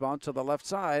delivers. And it's bounced to the left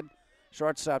side.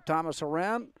 Shortstop Thomas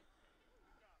Horan.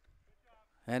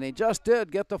 And he just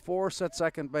did get the force at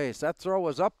second base. That throw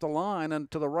was up the line and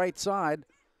to the right side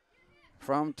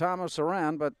from Thomas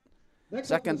Horan, but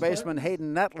second baseman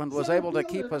Hayden Netland was able to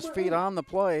keep his feet on the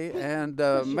play and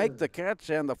make the catch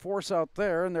and the force out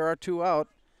there, and there are 2 out.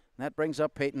 And that brings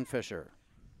up Peyton Fisher.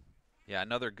 Yeah,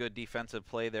 another good defensive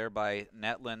play there by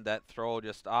Netland. That throw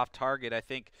just off target. I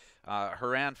think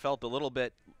Horan felt a little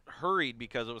bit hurried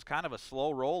because it was kind of a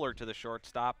slow roller to the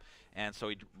shortstop, and so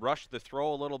he rushed the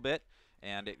throw a little bit,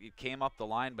 and it came up the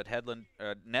line, but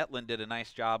Netland did a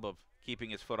nice job of keeping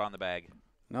his foot on the bag.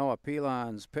 Noah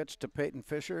Pilon's pitch to Peyton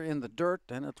Fisher in the dirt,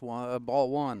 and it's ball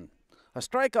 1. A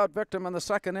strikeout victim in the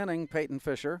second inning, Peyton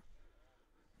Fisher.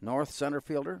 North center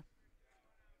fielder,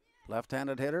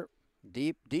 left-handed hitter,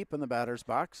 deep in the batter's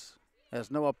box, as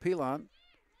Noah Pilon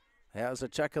has a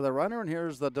check of the runner, and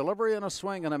here's the delivery and a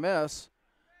swing and a miss.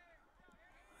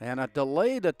 And a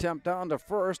delayed attempt down to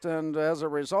first, and as a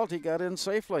result, he got in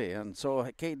safely. And so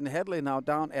Caden Headley now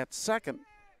down at second.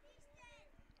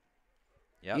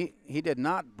 Yep. He did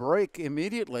not break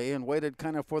immediately and waited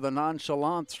kind of for the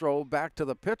nonchalant throw back to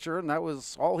the pitcher, and that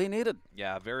was all he needed.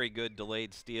 Yeah, very good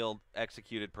delayed steal,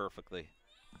 executed perfectly.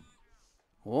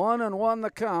 1-1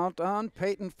 the count on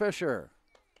Peyton Fisher.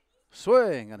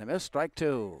 Swing and a miss, strike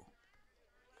 2.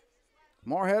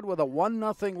 Moorhead with a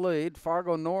 1-0 lead.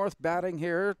 Fargo North batting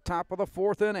here, top of the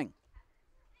 4th inning.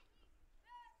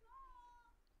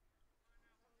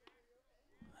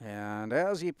 And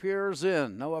as he peers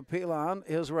in, Noah Pilon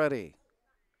is ready.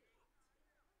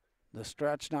 The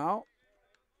stretch now,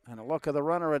 and a look of the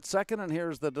runner at second, and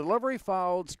here's the delivery,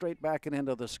 fouled straight back and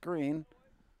into the screen.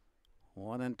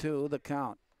 1-2 the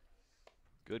count.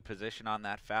 Good position on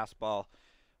that fastball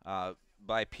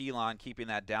by Pilon, keeping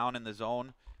that down in the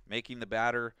zone, making the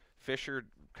batter, Fisher,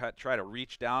 try to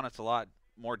reach down. It's a lot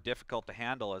more difficult to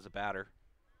handle as a batter.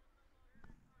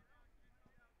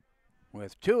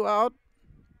 With 2 out,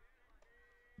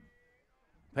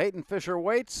 Peyton Fisher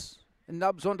waits and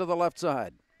nubs one to the left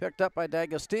side. Picked up by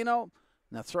D'Agostino.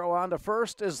 And the throw on to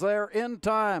first is there in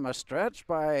time. A stretch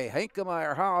by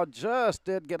Hankemeyer. Howe just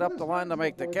did get up the line to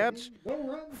make the catch.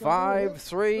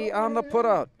 5-3 on the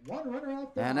putout.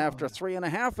 And after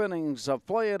 3.5 innings of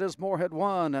play, it is Moorhead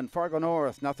 1 and Fargo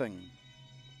North 0.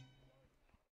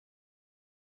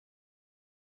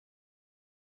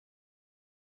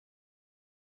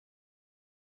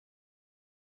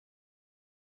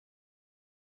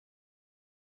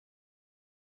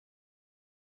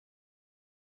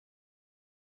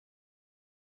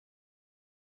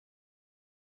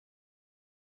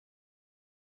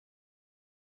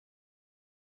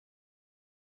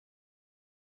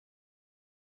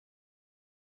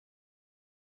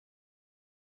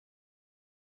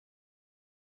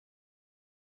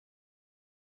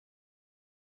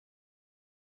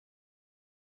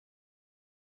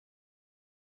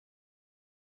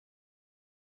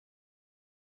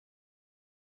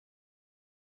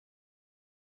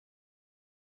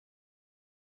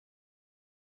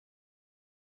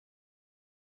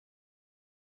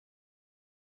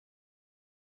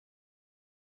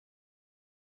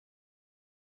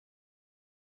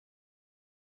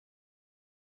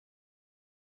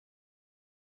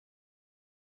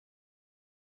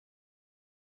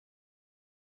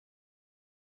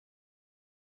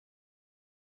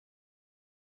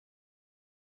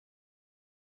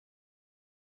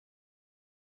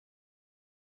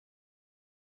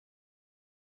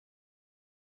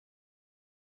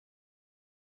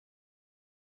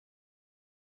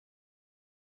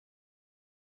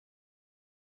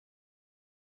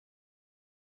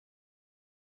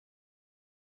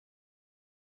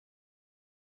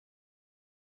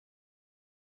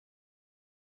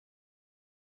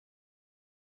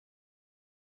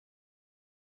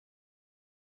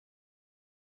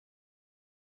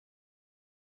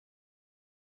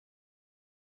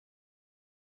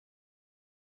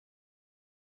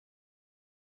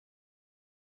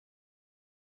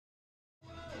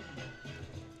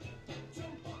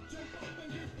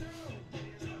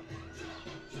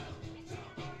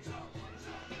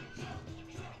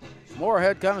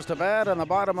 Moorhead comes to bat in the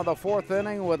bottom of the fourth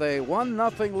inning with a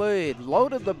 1-0 lead.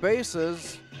 Loaded the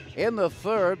bases in the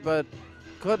third, but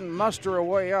couldn't muster a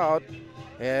way out.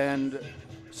 And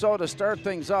so to start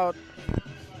things out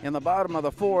in the bottom of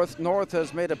the fourth, North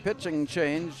has made a pitching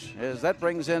change as that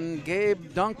brings in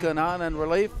Gabe Duncan on in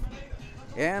relief.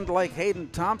 And like Hayden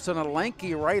Thompson, a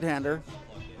lanky right-hander.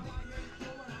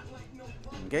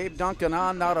 Gabe Duncan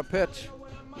on now to pitch.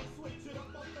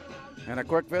 And a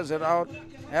quick visit out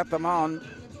at the mound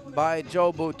by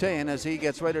Joe Boutin as he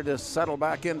gets ready to settle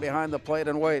back in behind the plate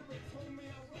and wait.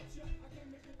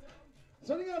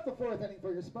 Starting out the fourth inning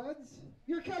for your Spuds,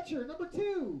 your catcher, number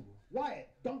 2, Wyatt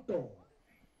Dunkel.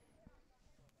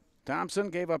 Thompson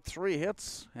gave up 3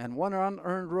 hits and 1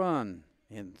 unearned run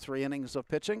in 3 innings of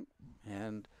pitching.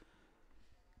 And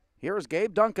here's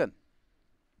Gabe Duncan.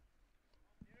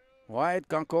 Wyatt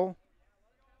Dunkel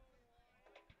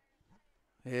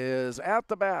is at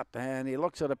the bat, and he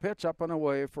looks at a pitch up and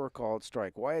away for a called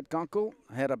strike. Wyatt Dunkel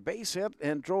had a base hit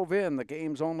and drove in the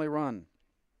game's only run.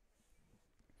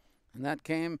 And that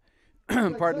came,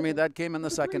 pardon me, that came in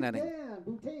the second inning.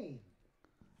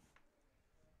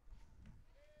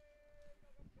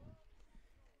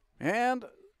 And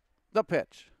the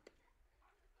pitch.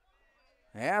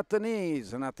 At the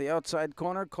knees and at the outside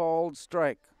corner, called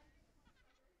strike.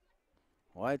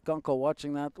 Wyatt Dunkel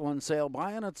watching that one sail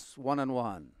by, and it's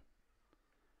 1-1.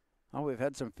 Now we've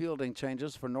had some fielding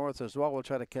changes for North as well. We'll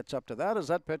try to catch up to that as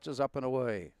that pitch is up and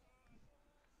away.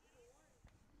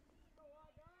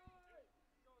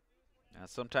 Now,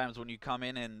 sometimes when you come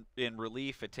in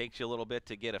relief, it takes you a little bit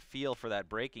to get a feel for that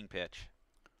breaking pitch.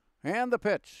 And the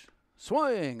pitch.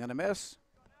 Swing and a miss.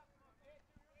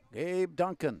 Gabe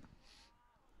Duncan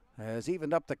has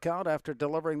evened up the count after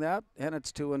delivering that, and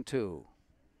it's 2-2.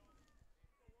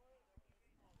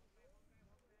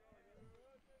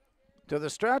 To the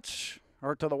stretch,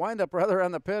 or to the windup rather,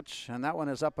 on the pitch, and that one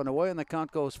is up and away, and the count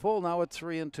goes full. Now it's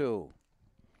 3-2.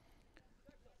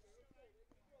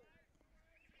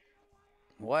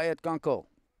 Wyatt Dunkel,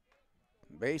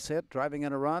 base hit, driving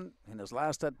in a run in his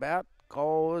last at bat,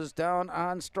 goes down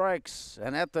on strikes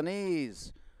and at the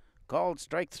knees. Called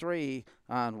strike 3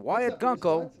 on Wyatt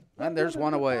Dunkel, and there's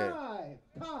one away.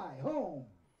 Kai Holm.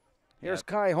 Here's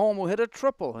Kai Holm, who hit a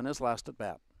triple in his last at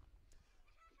bat.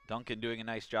 Duncan doing a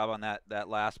nice job on that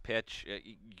last pitch.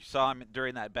 You saw him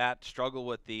during that bat struggle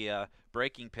with the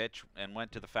breaking pitch and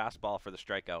went to the fastball for the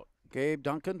strikeout. Gabe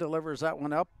Duncan delivers that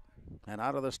one up and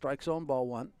out of the strike zone, ball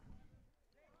 1.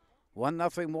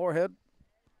 1-0 Moorhead.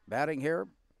 Batting here,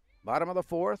 bottom of the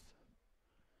fourth.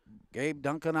 Gabe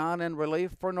Duncan on in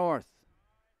relief for North.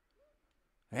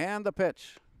 And the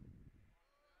pitch.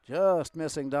 Just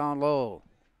missing down low.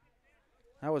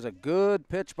 That was a good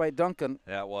pitch by Duncan.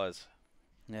 That was.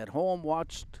 At home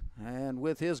watched, and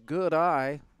with his good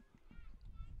eye,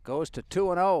 goes to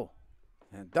 2-0.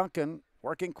 And Duncan,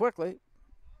 working quickly,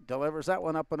 delivers that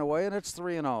one up and away, and it's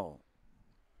 3-0.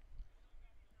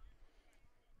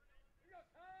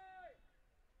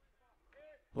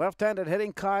 Left-handed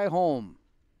hitting Kai Holm.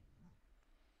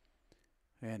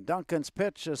 And Duncan's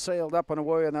pitch is sailed up and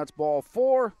away, and that's ball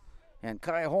 4. And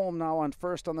Kai Holm now on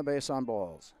first on the base on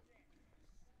balls.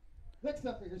 Next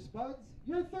up for your Spuds,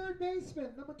 your third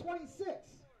baseman, number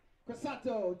 26,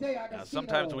 Crisanto de Agostino. Now,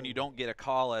 sometimes when you don't get a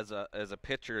call as a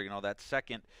pitcher, you know, that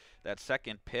second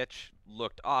pitch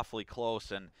looked awfully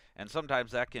close, and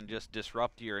sometimes that can just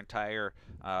disrupt your entire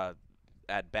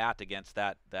at bat against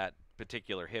that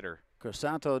particular hitter.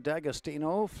 Crisanto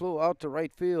D'Agostino flew out to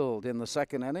right field in the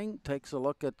second inning. Takes a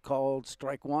look at called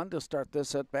strike 1 to start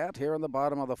this at bat here in the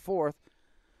bottom of the fourth.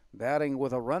 Batting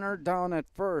with a runner down at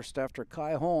first after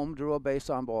Kai Holm drew a base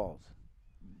on balls.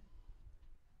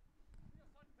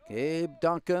 Gabe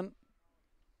Duncan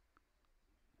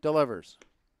delivers.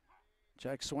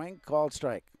 Check swing, called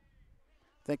strike.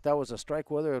 I think that was a strike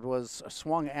whether it was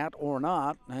swung at or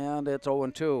not, and it's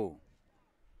 0-2.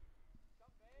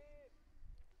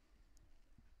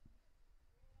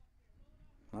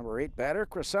 Number 8 batter,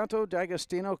 Crisanto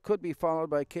D'Agostino, could be followed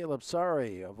by Caleb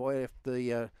Sari. If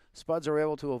the Spuds are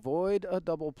able to avoid a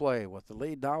double play with the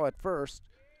lead now at first.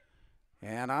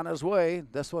 And on his way,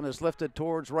 this one is lifted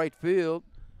towards right field.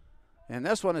 And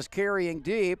this one is carrying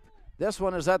deep. This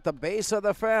one is at the base of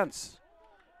the fence.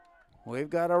 We've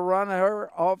got a runner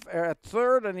off at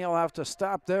third, and he'll have to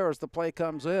stop there as the play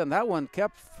comes in. That one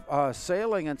kept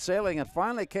sailing and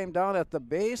finally came down at the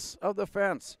base of the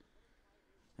fence.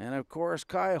 And, of course,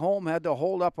 Kai Holm had to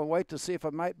hold up and wait to see if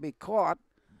it might be caught.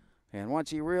 And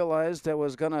once he realized it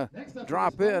was going to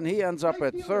drop in, he ends up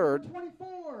at third.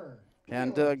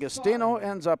 And D'Agostino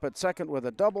ends up at second with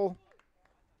a double.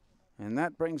 And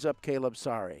that brings up Caleb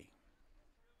Sari.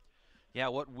 Yeah,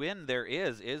 what wind there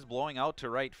is blowing out to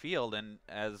right field, and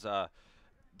as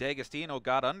D'Agostino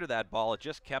got under that ball, it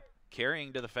just kept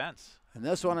carrying to the fence. And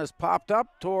this one has popped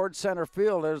up towards center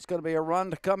field. There's going to be a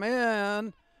run to come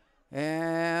in,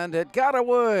 and it got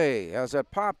away as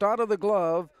it popped out of the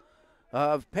glove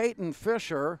of Peyton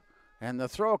Fisher, and the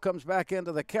throw comes back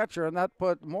into the catcher, and that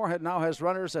put Moorhead now has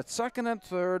runners at second and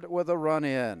third with a run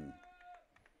in.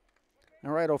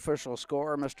 All right, official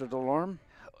score, Mr. DeLorme.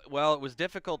 Well, it was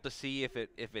difficult to see if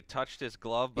it touched his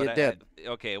glove, but it did.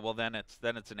 Okay, well then it's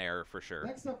an error for sure.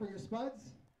 Next up for your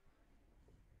Spuds,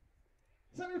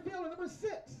 center fielder number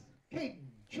 6, Caden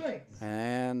Triggs.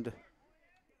 And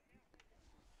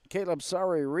Caleb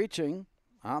Sorry reaching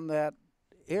on that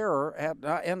error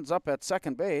ends up at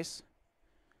second base.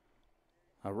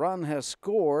 A run has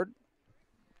scored.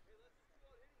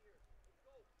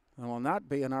 It will not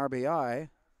be an RBI.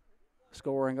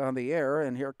 Scoring on the air,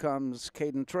 and here comes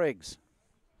Caden Triggs.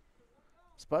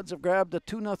 Spuds have grabbed a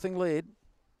 2-0 lead.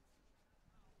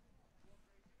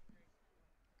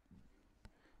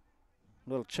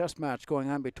 Little chess match going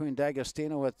on between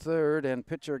D'Agostino at third and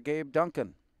pitcher Gabe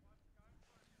Duncan.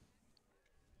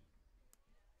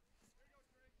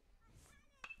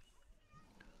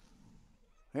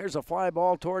 Here's a fly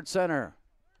ball toward center.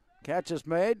 Catch is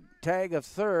made, tag of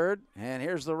third, and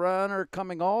here's the runner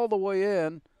coming all the way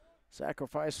in.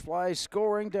 Sacrifice fly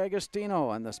scoring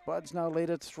D'Agostino, and the Spuds now lead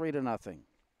it 3-0.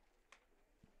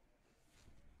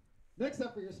 Next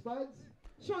up for your Spuds,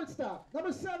 shortstop,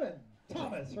 number 7,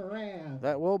 Thomas Horan.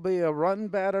 That will be a run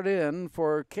batted in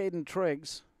for Caden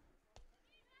Triggs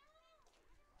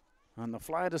on the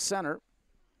fly to center.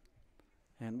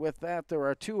 And with that, there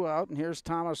are 2 out, and here's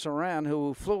Thomas Horan,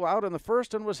 who flew out in the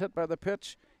first and was hit by the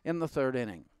pitch in the third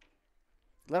inning.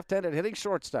 Left-handed hitting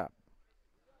shortstop.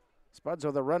 Spuds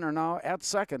are the runner now at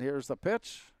second. Here's the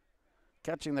pitch.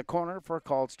 Catching the corner for a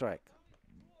called strike.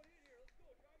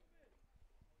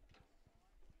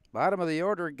 Bottom of the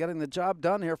order getting the job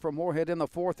done here for Moorhead in the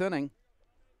fourth inning.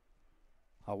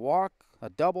 A walk, a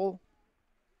double,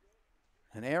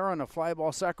 an error, and a fly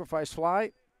ball sacrifice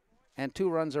fly, and 2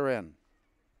 runs are in.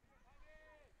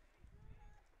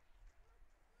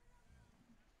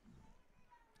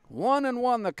 One and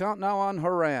one, the count now on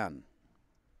Horan.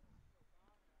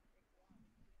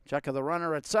 Check of the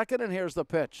runner at second, and here's the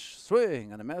pitch.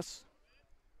 Swing and a miss.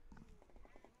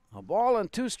 A ball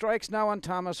and 2 strikes now on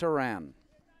Thomas Horan.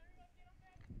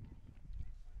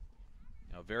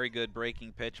 A very good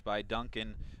breaking pitch by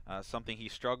Duncan, something he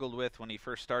struggled with when he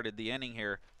first started the inning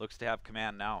here. Looks to have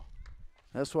command now.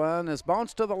 This one is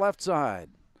bounced to the left side.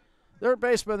 Third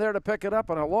baseman there to pick it up,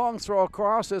 and a long throw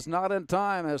across is not in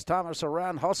time as Thomas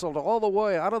Horan hustled all the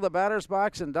way out of the batter's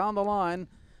box and down the line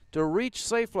to reach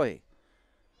safely.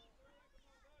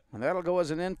 And that'll go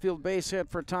as an infield base hit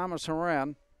for Thomas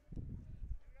Horan.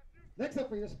 Next up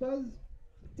for your Spuds,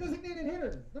 designated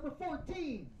hitter, number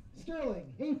 14,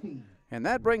 Sterling Hafey. And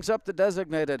that brings up the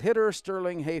designated hitter,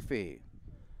 Sterling Hafey,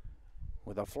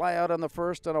 with a fly out on the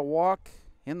first and a walk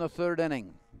in the third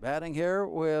inning. Batting here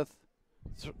with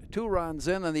 2 runs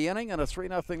in the inning and a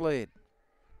 3-0 lead.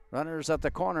 Runners at the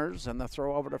corners, and the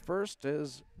throw over to first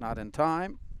is not in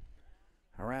time.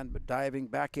 Horan diving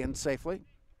back in safely.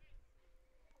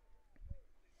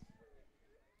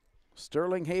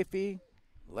 Sterling Hafey,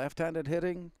 left-handed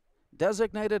hitting,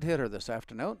 designated hitter this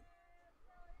afternoon.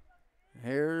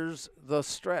 Here's the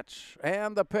stretch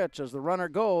and the pitch as the runner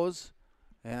goes,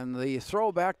 and the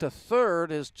throw back to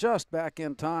third is just back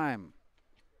in time.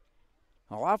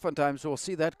 Well, oftentimes we'll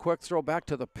see that quick throw back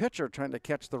to the pitcher trying to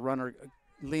catch the runner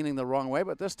leaning the wrong way,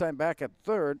 but this time back at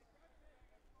third.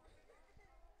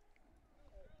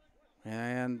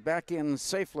 And back in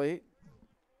safely,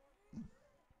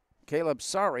 Caleb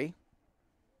Sorry.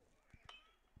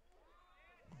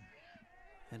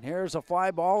 And here's a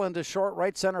fly ball into short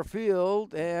right center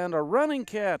field, and a running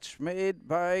catch made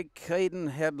by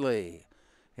Caden Headley.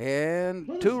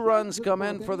 And 2 runs come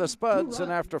in for the Spuds, and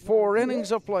after 4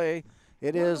 innings of play,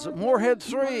 it is Moorhead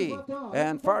 3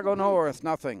 and Fargo North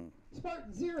nothing.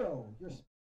 Spartan 0.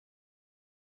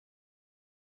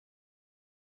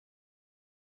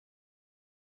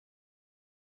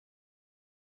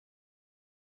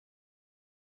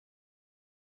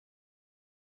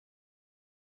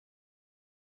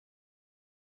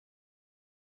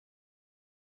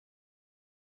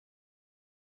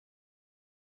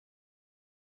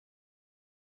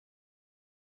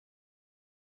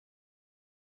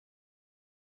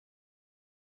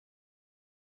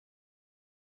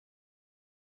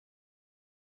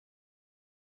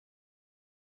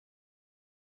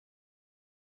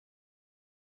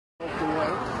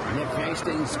 Nick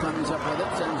Hastings comes up with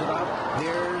it, sends it out.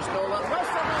 Here's Nolan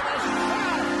West. with a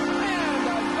shot and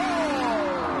a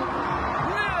goal.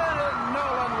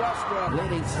 Nolan Westbrook,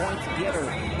 leading point getter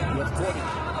with 40,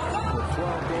 with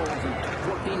 12 goals and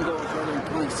 14 goals, rather than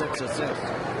 26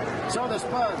 assists. So the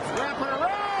Spuds wrap it around.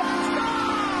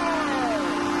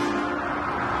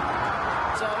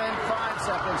 So in 5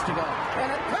 seconds to go,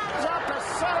 and it comes up to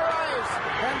center ice,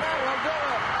 and that will do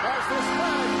it as the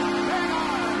Spuds hang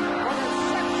on for the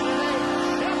Section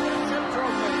 8 championship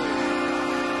trophy.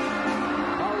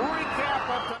 A recap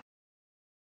of the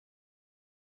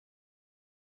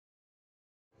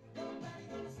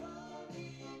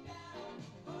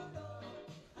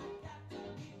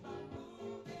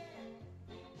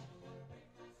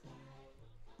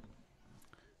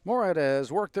Moorhead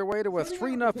has worked their way to a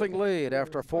 3-0 lead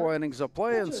after 4 innings of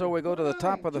play, and so we go to the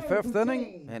top of the 5th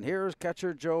inning, and here's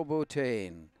catcher Joe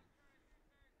Boutain.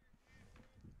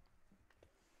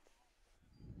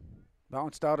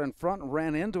 Bounced out in front and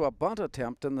ran into a bunt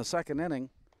attempt in the 2nd inning,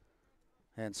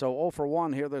 and so 0 for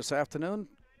 1 here this afternoon.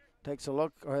 Takes a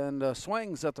look and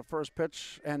swings at the first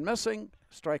pitch and missing.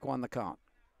 Strike 1 the count.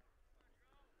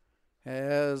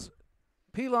 As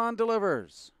Pilon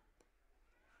delivers.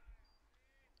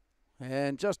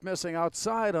 And just missing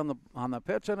outside on the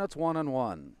pitch, and it's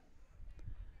 1-1.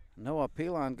 Noah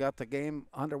Pilon got the game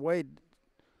underway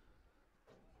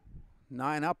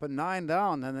 9 up and 9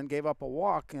 down, and then gave up a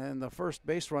walk, and the first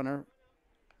base runner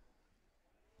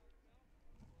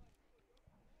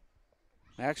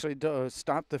actually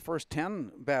stopped the first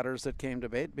 10 batters that came to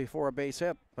bait before a base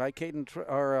hit by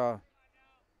Caden,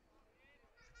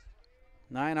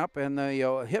 9 up, and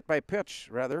the hit by pitch,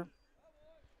 rather.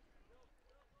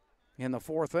 In the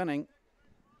 4th inning,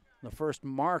 the first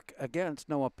mark against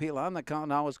Noah Pilon. The count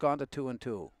now has gone to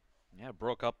 2-2. Yeah,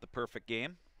 broke up the perfect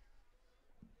game.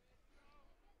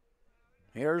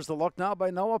 Here's the look now by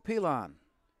Noah Pilon.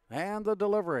 And the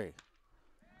delivery.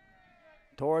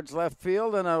 Towards left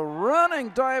field, and a running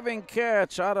diving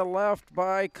catch out of left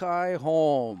by Kai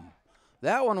Holm.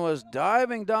 That one was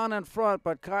diving down in front,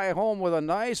 but Kai Holm with a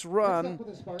nice run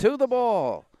to the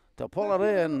ball to pull it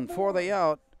in for the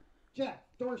out. Jack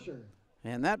Dorsher.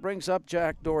 And that brings up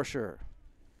Jack Dorsher.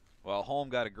 Well, Holm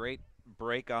got a great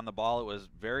break on the ball. It was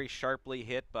very sharply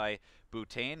hit by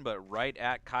Boutain, but right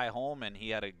at Kai Holm, and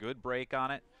he had a good break on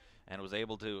it and was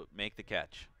able to make the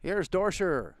catch. Here's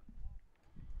Dorsher.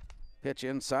 Pitch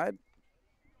inside.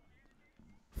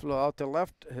 Flew out to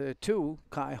left to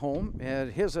Kai Holm,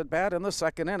 and his at bat in the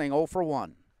 2nd inning, 0 for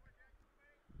 1.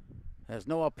 As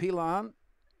Noah Pilon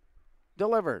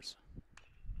delivers.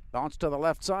 Bounce to the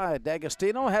left side.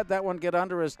 D'Agostino had that one get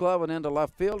under his glove and into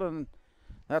left field, and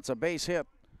that's a base hit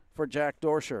for Jack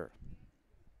Dorsher.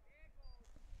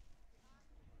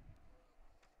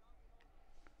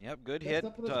 Yep, good hit.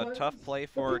 Tough play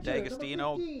for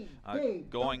D'Agostino,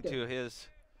 going to his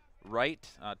right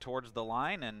towards the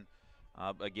line, and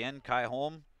again, Kai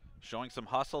Holm showing some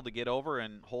hustle to get over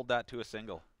and hold that to a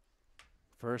single.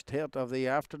 First hit of the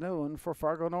afternoon for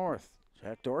Fargo North.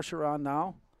 Jack Dorsher on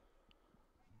now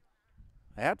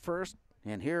at first,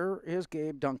 and here is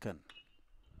Gabe Duncan.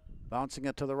 Bouncing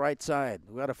it to the right side.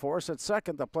 We got a force at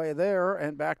second. The play there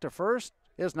and back to first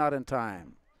is not in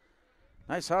time.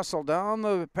 Nice hustle down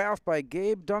the path by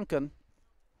Gabe Duncan,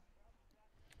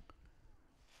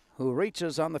 who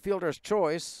reaches on the fielder's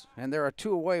choice, and there are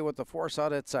 2 away with the force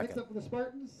out at second. Next up for the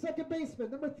Spartans, second baseman,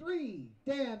 number 3,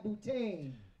 Dan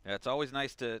Boutain. Yeah, it's always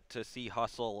nice to see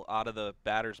hustle out of the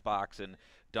batter's box, and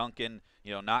Duncan,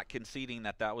 not conceding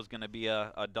that was going to be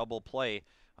a double play,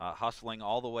 hustling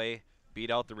all the way, beat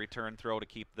out the return throw to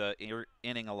keep the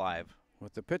inning alive.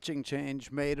 With the pitching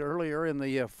change made earlier in the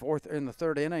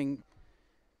 3rd inning,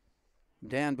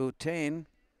 Dan Boutain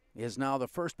is now the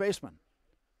first baseman.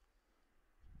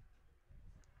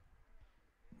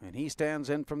 And he stands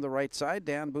in from the right side,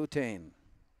 Dan Boutain.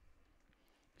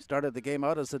 Started the game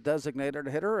out as the designated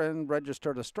hitter and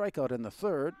registered a strikeout in the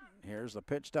 3rd. Here's the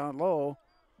pitch down low.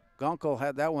 Gunkel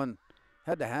had that one,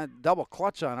 had to have double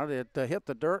clutch on it. It hit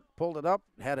the dirt, pulled it up,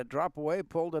 had it drop away,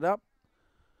 pulled it up.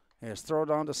 His throw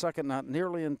down to second, not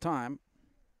nearly in time.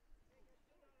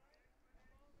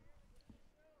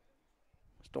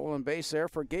 Stolen base there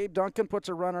for Gabe Duncan, puts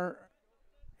a runner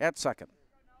at second.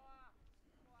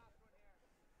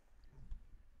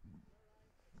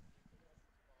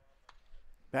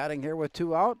 Batting here with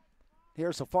 2 out.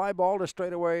 Here's a fly ball to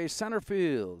straightaway center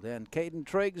field, and Caden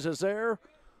Triggs is there,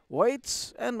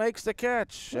 waits, and makes the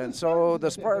catch. And so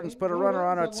the Spartans put a runner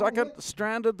on at second,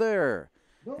 stranded there.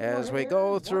 As we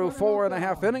go through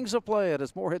 4.5 innings of play, it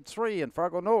is Moorhead 3 and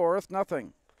Fargo North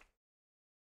 0.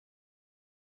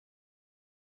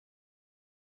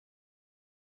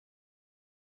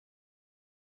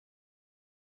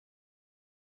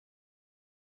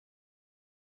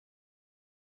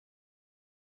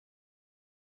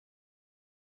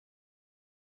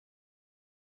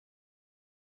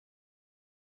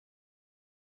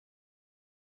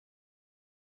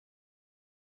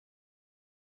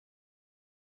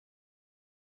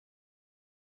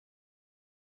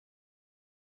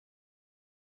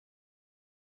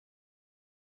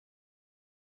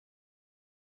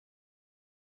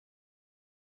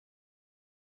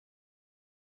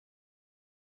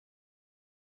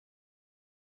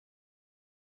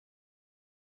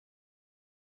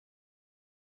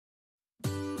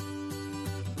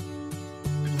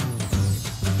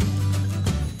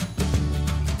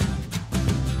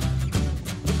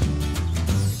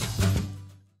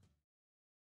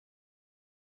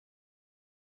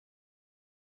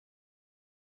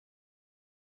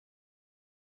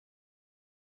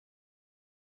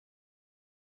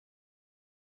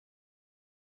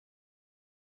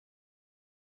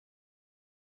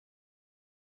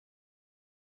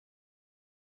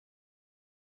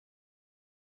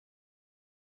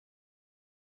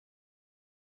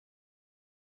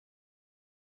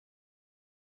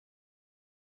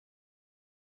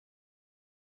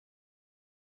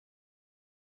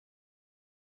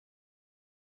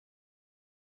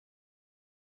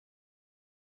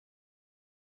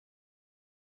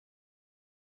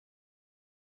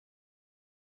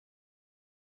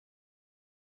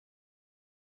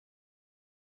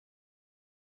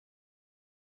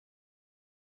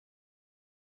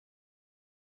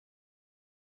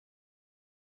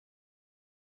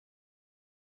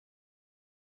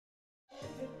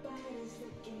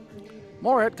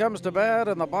 Moorhead comes to bat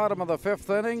in the bottom of the 5th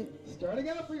inning. Starting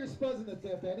out for your Spuds in the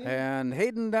 5th inning. And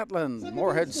Hayden Netland,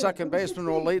 Moorhead's second baseman,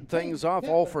 will lead things off.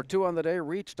 0 for 2 on the day,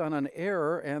 reached on an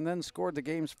error and then scored the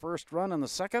game's first run in the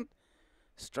 2nd,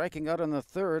 striking out in the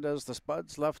 3rd as the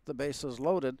Spuds left the bases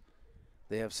loaded.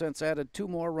 They have since added 2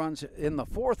 more runs in the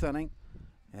 4th inning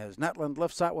as Netland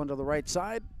lifts that one to the right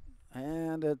side,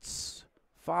 and it's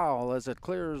foul as it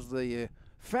clears the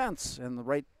fence in the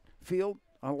right field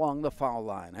along the foul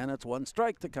line, and it's 1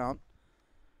 strike to count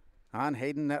on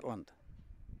Hayden Netland.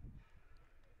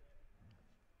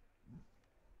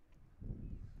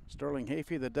 Sterling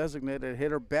Hafey, the designated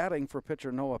hitter, batting for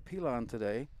pitcher Noah Pilon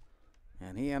today,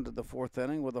 and he ended the 4th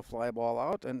inning with a fly ball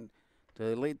out. And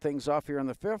to lead things off here in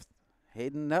the 5th,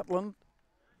 Hayden Netland,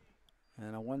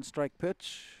 and a 1-strike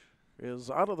pitch is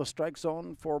out of the strike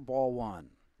zone for ball 1.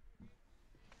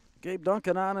 Gabe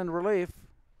Duncan on in relief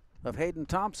of Hayden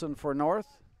Thompson for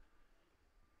North.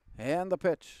 And the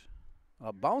pitch,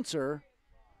 a bouncer.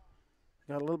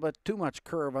 Got a little bit too much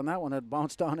curve on that one. It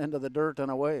bounced down into the dirt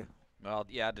and away. Well,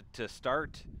 yeah, to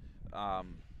start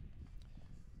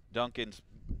Duncan's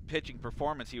pitching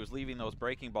performance, he was leaving those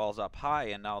breaking balls up high,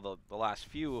 and now the last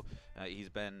few, he's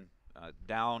been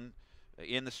down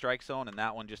in the strike zone, and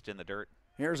that one just in the dirt.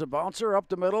 Here's a bouncer up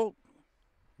the middle,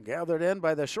 gathered in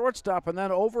by the shortstop and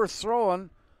then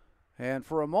overthrown, and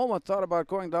for a moment thought about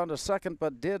going down to second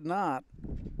but did not.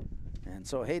 And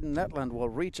so Hayden Netland will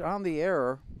reach on the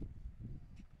error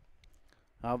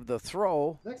of the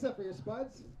throw Next up for your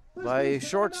Spuds, by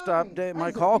shortstop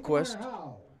Mike Hallquist.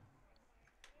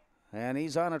 And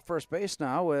he's on at first base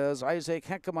now as Isaac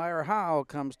Henkemeyer Howe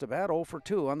comes to bat. 0 for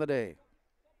 2 on the day.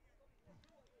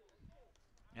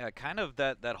 Yeah, kind of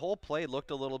that whole play looked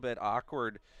a little bit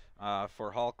awkward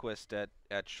for Hallquist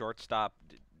at shortstop.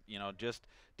 You know, just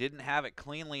didn't have it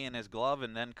cleanly in his glove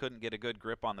and then couldn't get a good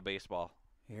grip on the baseball.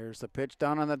 Here's the pitch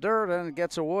down in the dirt, and it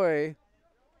gets away.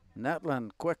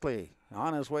 Netland quickly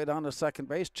on his way down to second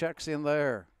base, checks in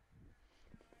there.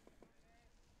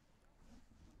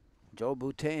 Joe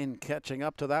Boutain catching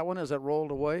up to that one as it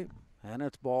rolled away, and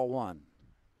it's ball 1.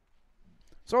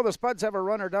 So the Spuds have a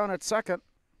runner down at second.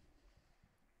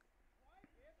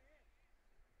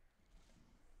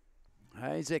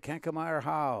 Isaac Henkemeyer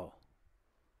Howe.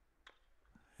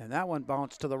 And that one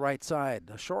bounced to the right side.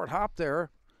 A short hop there,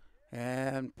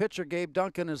 and pitcher Gabe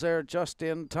Duncan is there just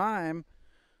in time.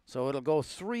 So it'll go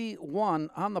 3-1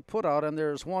 on the putout, and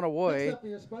there's one away.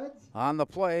 On the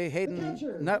play, Hayden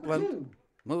Netland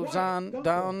moves on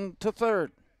down to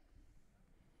third.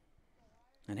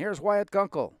 And here's Wyatt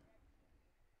Gunkel.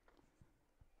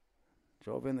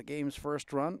 Drove in the game's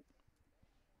first run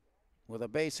with a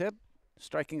base hit.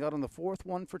 Striking out on the 4th,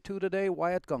 1 for 2 today,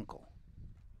 Wyatt Gunkel.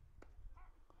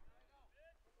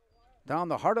 Down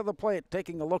the heart of the plate,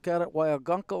 taking a look at it while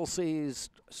Gunkel sees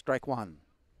strike 1.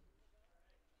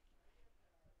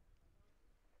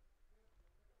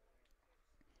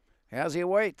 As he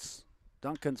waits,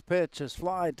 Duncan's pitch is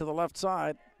flied to the left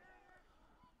side.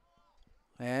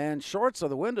 And short, so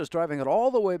the wind is driving it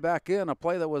all the way back in. A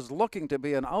play that was looking to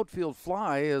be an outfield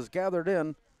fly is gathered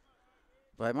in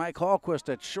by Mike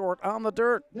Hallquist at short on the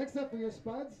dirt. Next up for your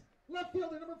Spuds, left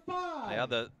fielder number 5. Yeah,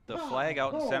 the flag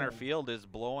out in center field is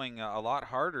blowing a lot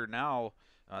harder now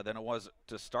than it was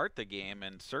to start the game.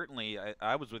 And certainly,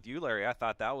 I was with you, Larry. I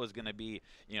thought that was going to be,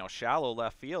 shallow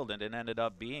left field, and it ended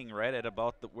up being right at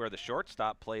about where the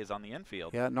shortstop plays on the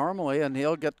infield. Yeah, normally, and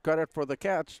he'll get credit for the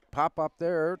catch. Pop up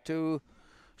there to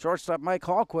shortstop Mike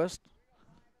Hallquist.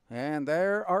 And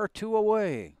there are 2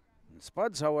 away.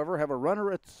 Spuds, however, have a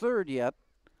runner at third yet.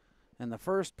 And the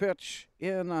first pitch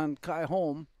in on Kai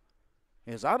Holm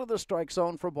is out of the strike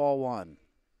zone for ball 1.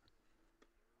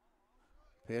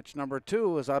 Pitch number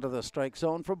 2 is out of the strike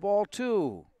zone for ball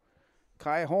 2.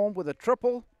 Kai Holm with a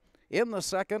triple in the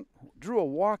 2nd, drew a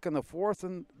walk in the 4th,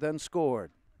 and then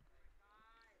scored.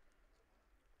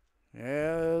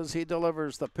 As he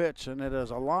delivers the pitch, and it is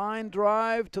a line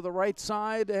drive to the right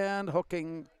side and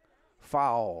hooking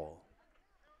foul.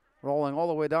 Rolling all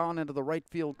the way down into the right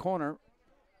field corner.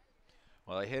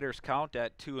 Well, a hitter's count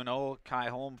at 2-0. Kai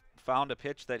Holm found a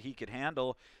pitch that he could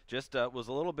handle, just was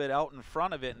a little bit out in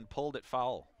front of it and pulled it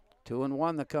foul.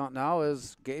 2-1 the count now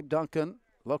as Gabe Duncan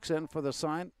looks in for the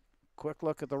sign. Quick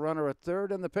look at the runner at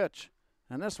third and the pitch.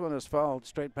 And this one is fouled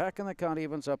straight back, and the count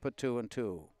evens up at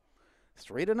 2-2.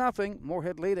 3-0,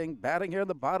 Moorhead leading, batting here in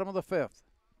the bottom of the 5th.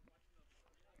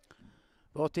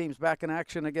 Both teams back in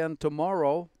action again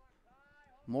tomorrow.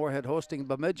 Moorhead hosting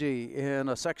Bemidji in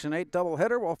a Section 8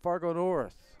 doubleheader, while Fargo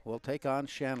North will take on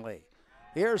Shanley.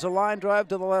 Here's a line drive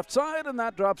to the left side, and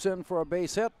that drops in for a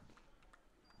base hit.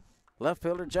 Left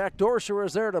fielder Jack Dorsher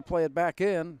is there to play it back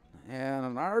in. And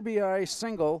an RBI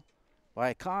single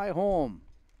by Kai Holm.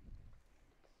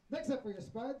 Next up for your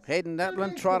Spuds. Hayden third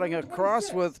Netland baseman, trotting number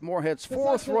across 26, with Moorhead's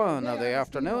fourth Crisanto run of the D'Agostino.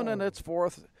 afternoon, and it's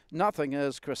 4-0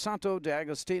 as Crisanto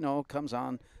D'Agostino comes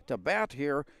on to bat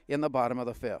here in the bottom of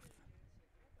the fifth.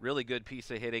 Really good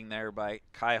piece of hitting there by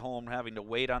Kai Holm, having to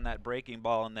wait on that breaking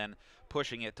ball and then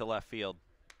pushing it to left field.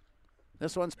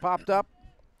 This one's popped up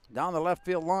down the left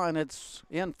field line. It's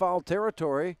in foul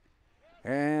territory.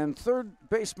 And third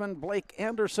baseman Blake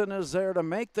Anderson is there to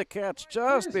make the catch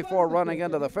just before running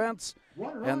into the fence.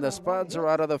 And the Spuds are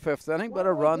out of the fifth inning, but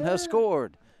a run has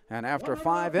scored. And after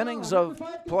 5 innings of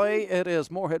play, it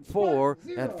is Moorhead 4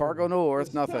 and Fargo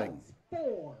North nothing.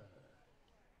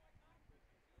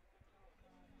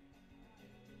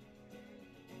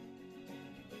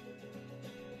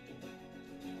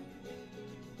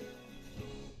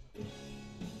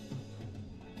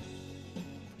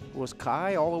 Was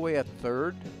Kai all the way at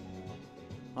third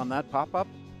on that pop-up?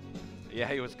 Yeah,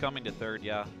 he was coming to third,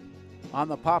 yeah. On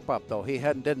the pop-up, though, he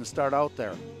didn't start out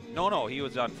there. No, he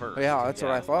was on first. Yeah, that's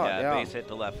what I thought. Yeah, base hit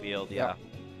to left field, yeah.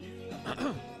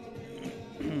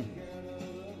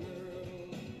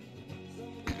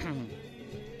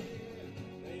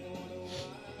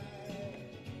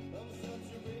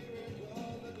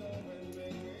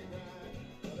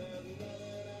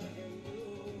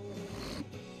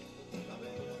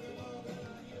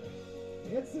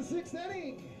 It's the 6th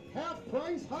inning.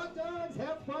 Half-price hot dogs,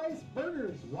 half-price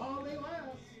burgers while they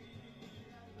last.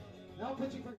 Now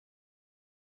pitching for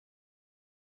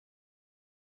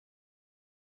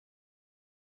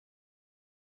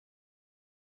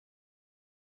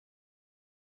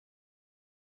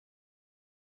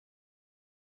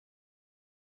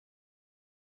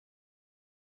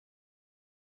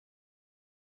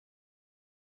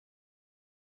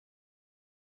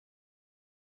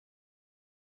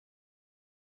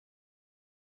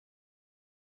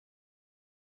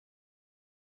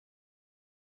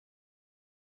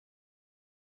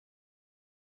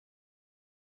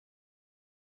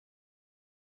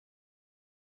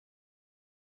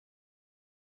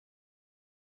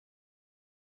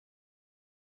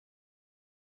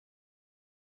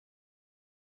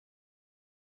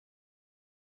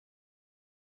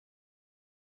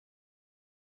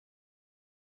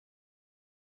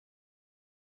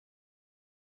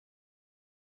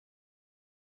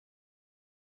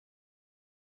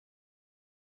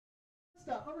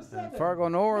stop, number 7. And Fargo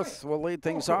North will lead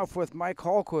things off with Mike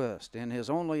Hallquist in his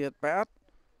only at-bat.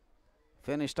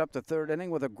 Finished up the third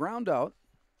inning with a ground out.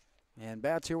 And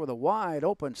bats here with a wide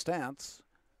open stance.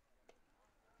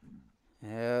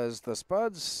 As the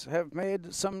Spuds have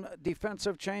made some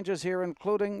defensive changes here,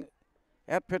 including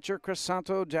at pitcher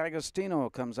Crisanto D'Agostino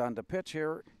comes on to pitch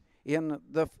here in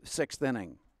the 6th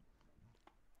inning.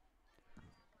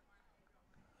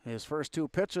 His first 2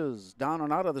 pitches down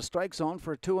and out of the strike zone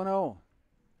for 2-0.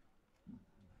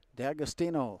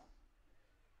 D'Agostino,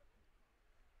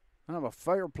 kind of a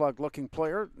fire plug looking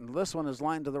player. This one is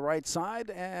lined to the right side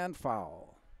and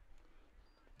foul.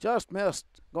 Just missed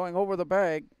going over the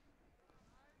bag.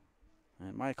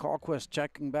 And Mike Hallquist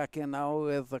checking back in now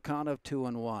with a count of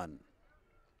 2-1.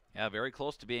 Yeah, very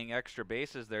close to being extra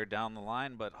bases there down the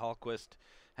line, but Hallquist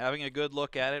having a good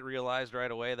look at it, realized right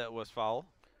away that was foul.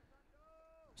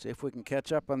 See if we can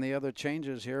catch up on the other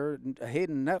changes here.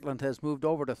 Hayden Netland has moved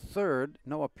over to third.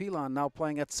 Noah Pilon now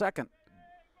playing at second,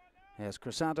 as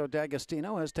Crisanto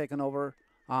D'Agostino has taken over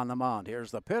on the mound.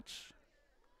 Here's the pitch.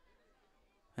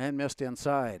 And missed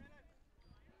inside.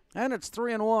 And it's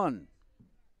 3-1.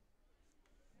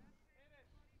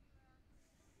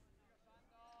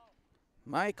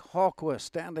 Mike Hallquist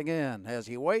standing in as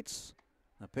he waits.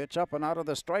 The pitch up and out of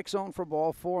the strike zone for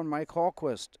ball 4, and Mike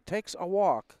Hallquist takes a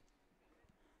walk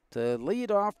to lead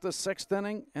off the 6th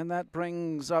inning, and that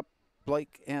brings up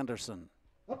Blake Anderson.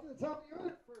 Up to the top of the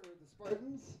order for the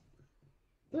Spartans.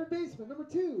 Third baseman, number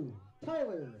 2,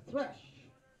 Tyler Thresh.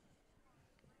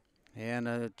 And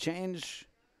a change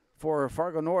for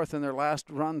Fargo North in their last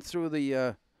run through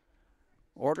the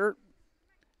order,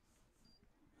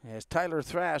 as Tyler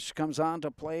Thrash comes on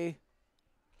to play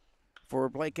for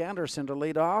Blake Anderson to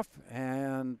lead off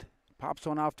and pops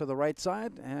one off to the right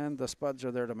side, and the Spuds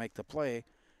are there to make the play.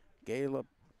 Caleb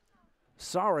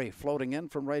Sorry floating in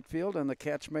from right field, and the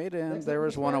catch made, and Next there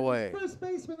is one away. First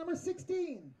baseman, number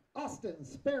 16, Austin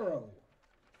Sparrow.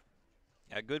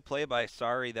 Yeah, good play by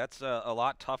Sorry. That's a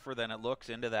lot tougher than it looks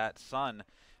into that sun,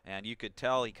 and you could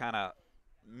tell he kind of,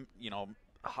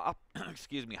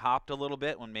 hopped a little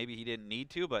bit when maybe he didn't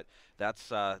need to, but that's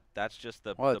just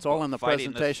the. Well, it's all in the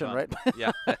presentation, right?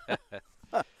 Yeah.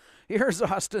 Here's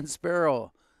Austin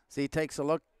Sparrow as he takes a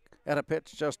look at a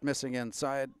pitch just missing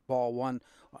inside. Ball one.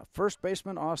 First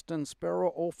baseman Austin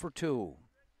Sparrow 0 for 2.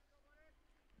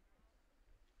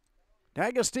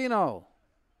 D'Agostino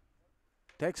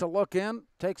takes a look in,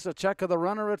 takes a check of the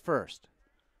runner at first.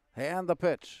 And the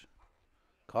pitch.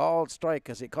 Called strike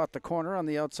as he caught the corner on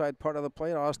the outside part of the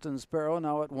plate. Austin Sparrow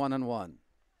now at 1-1.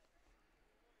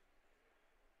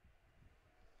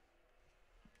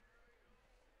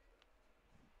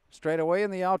 Straight away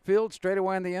in the outfield, straight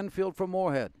away in the infield for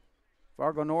Moorhead.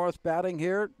 Fargo North batting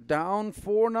here, down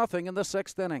 4-0 in the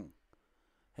 6th inning.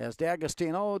 As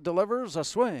D'Agostino delivers a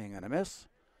swing and a miss.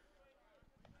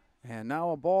 And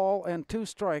now a ball and 2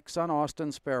 strikes on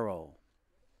Austin Sparrow.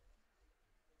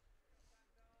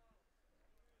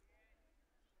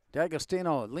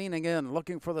 D'Agostino leaning in,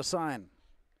 looking for the sign.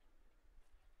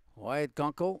 Wyatt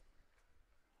Gunkel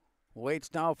waits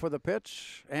now for the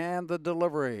pitch and the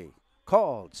delivery.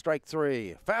 Called, strike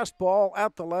 3. Fastball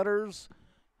at the letters,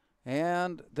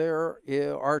 and there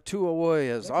are 2 away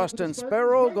as Austin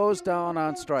Sparrow goes down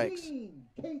on strikes.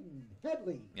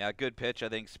 Yeah, good pitch. I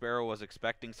think Sparrow was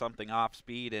expecting something off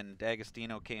speed, and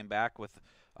D'Agostino came back with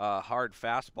a hard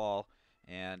fastball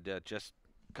and just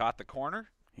caught the corner.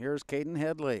 Here's Caden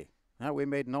Headley. Now, we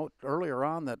made note earlier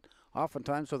on that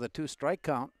oftentimes with a 2-strike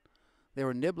count, they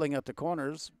were nibbling at the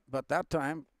corners, but that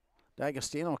time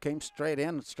D'Agostino came straight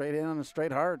in, and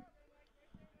straight hard.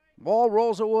 Ball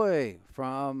rolls away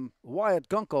from Wyatt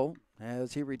Gunkel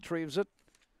as he retrieves it.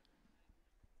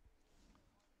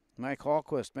 Mike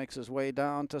Hallquist makes his way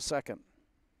down to second.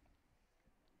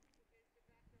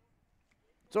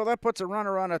 So that puts a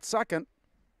runner on at second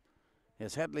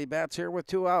as Headley bats here with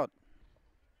 2 out.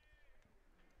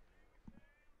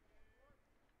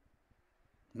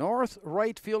 North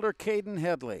right fielder Caden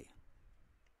Headley.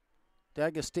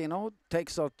 D'Agostino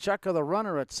takes a check of the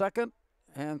runner at second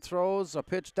and throws a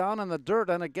pitch down in the dirt,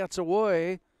 and it gets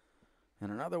away.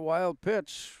 And another wild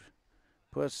pitch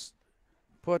puts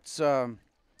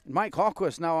Mike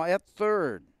Hallquist now at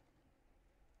third.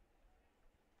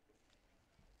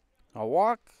 A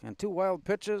walk and 2 wild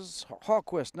pitches.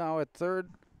 Hallquist now at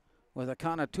third with a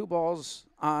count of 2 balls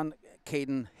on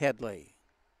Caden Headley.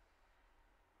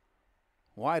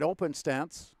 Wide open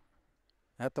stance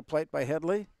at the plate by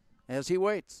Headley as he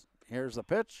waits. Here's the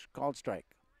pitch, called strike.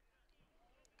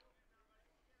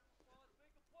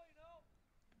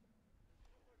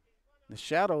 The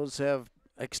shadows have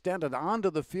extended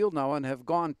onto the field now and have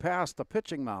gone past the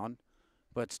pitching mound,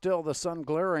 but still the sun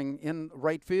glaring in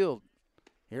right field.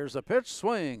 Here's the pitch,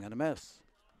 swing and a miss.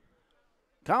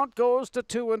 Count goes to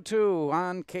 2-2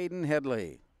 on Caden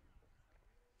Headley.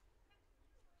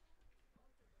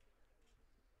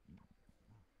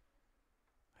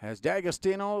 As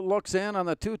D'Agostino looks in on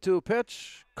the 2-2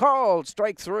 pitch, called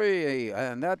strike 3,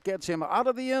 and that gets him out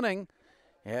of the inning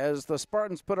as the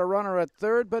Spartans put a runner at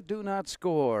third but do not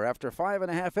score. After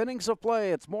 5.5 innings of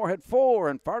play, it's Moorhead 4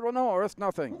 and Fargo North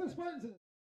nothing.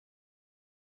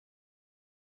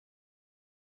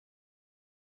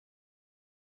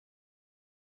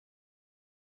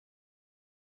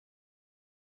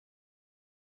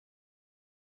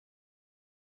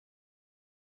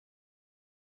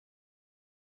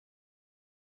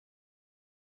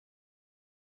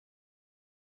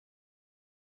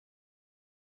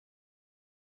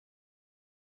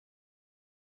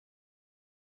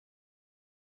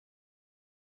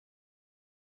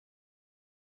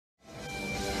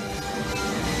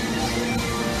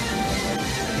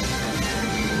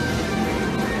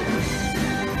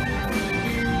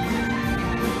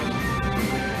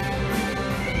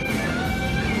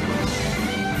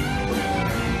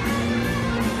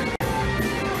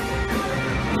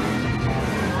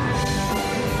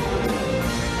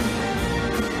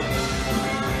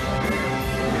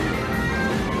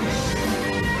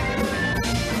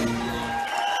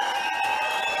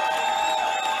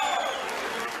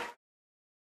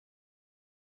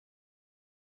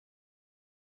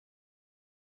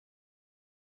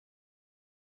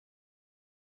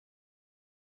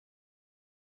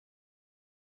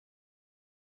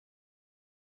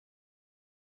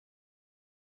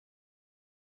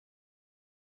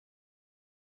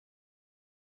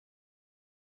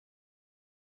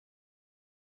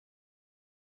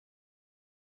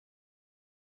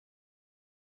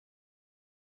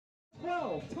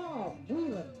 Tom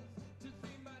Whelan.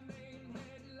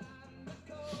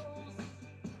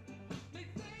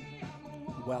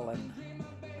 Wellen.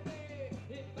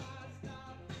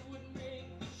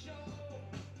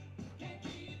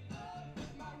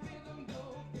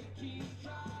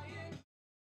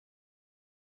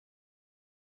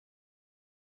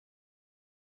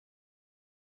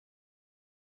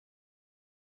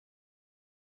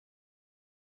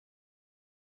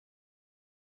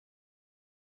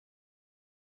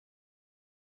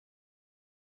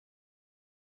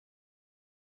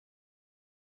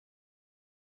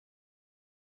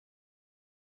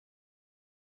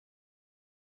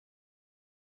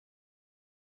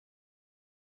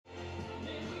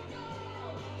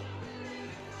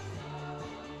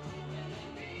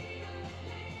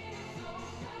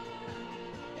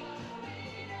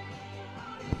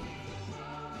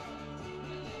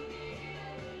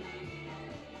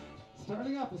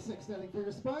 Starting off the sixth inning for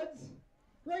your Spuds,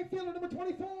 right fielder number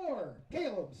 24,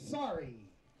 Caleb Sorry.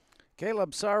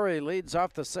 Caleb Sorry leads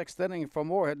off the sixth inning for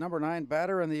Moorhead, number 9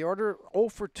 batter in the order, 0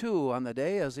 for 2 on the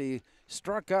day as he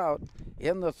struck out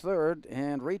in the third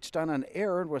and reached on an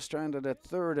error and was stranded at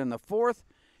third in the fourth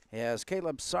as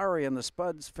Caleb Sorry and the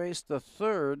Spuds faced the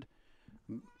third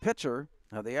pitcher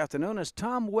of the afternoon as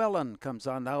Tom Wellen comes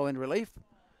on now in relief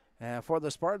for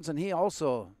the Spartans, and he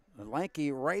also a lanky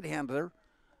right-hander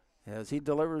as he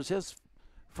delivers his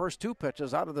first 2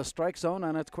 pitches out of the strike zone,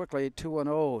 and it's quickly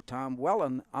 2-0. Tom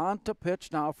Wellen on to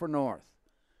pitch now for North.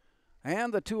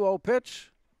 And the 2-0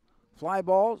 pitch, fly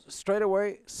ball straight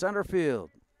away center field.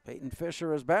 Peyton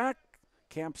Fisher is back,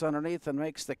 camps underneath and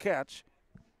makes the catch.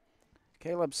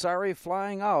 Caleb Sorry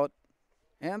flying out,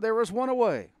 and there is one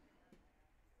away.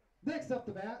 Next up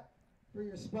the bat for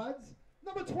your Spuds,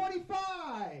 number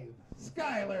 25,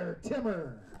 Skylar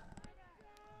Timmer.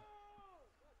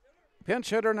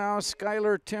 Pinch hitter now,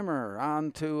 Skylar Timmer,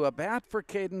 on to a bat for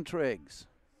Caden Triggs.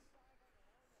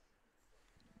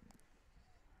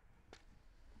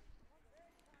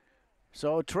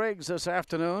 So Triggs this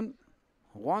afternoon,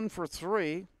 1 for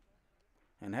 3,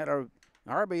 and had an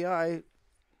RBI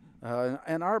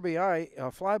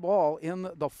fly ball in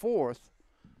the fourth,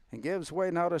 and gives way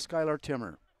now to Skylar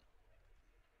Timmer,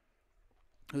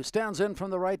 who stands in from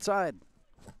the right side.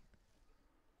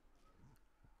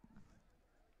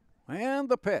 And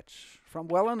the pitch from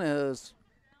Wellen is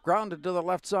grounded to the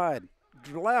left side.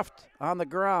 Left on the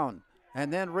ground,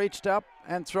 and then reached up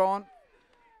and thrown.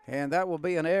 And that will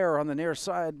be an error on the near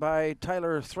side by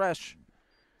Tyler Thresh.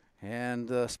 And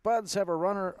the Spuds have a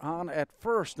runner on at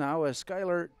first now as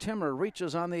Skylar Timmer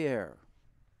reaches on the air.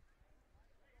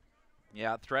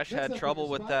 Yeah, Thresh had trouble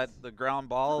with the ground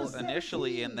ball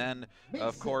initially, and then,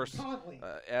 of course,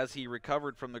 as he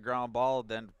recovered from the ground ball,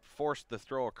 then forced the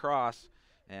throw across.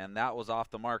 And that was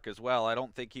off the mark as well. I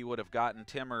don't think he would have gotten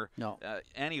Timmer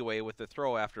anyway with the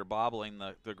throw after bobbling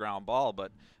the ground ball.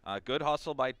 But good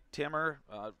hustle by Timmer,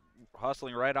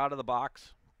 hustling right out of the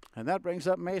box. And that brings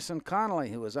up Mason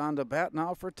Connolly, who is on to bat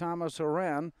now for Thomas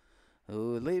Horan,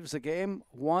 who leaves the game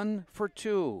 1 for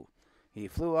 2. He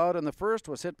flew out in the first,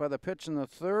 was hit by the pitch in the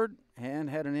third, and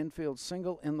had an infield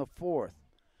single in the fourth.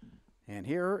 And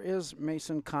here is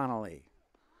Mason Connolly.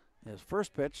 His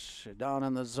first pitch down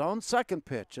in the zone. Second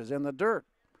pitch is in the dirt.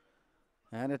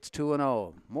 And it's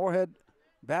 2-0. Moorhead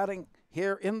batting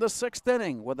here in the sixth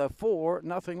inning with a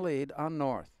 4-0 lead on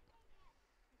North.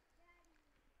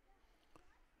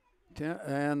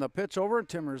 And the pitch over, and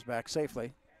Timmer's back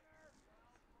safely.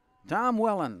 Tom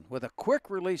Wellen with a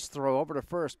quick release throw over to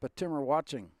first, but Timmer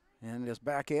watching and is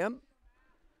back in.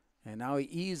 And now he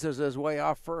eases his way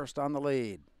off first on the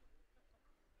lead.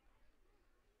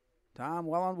 Tom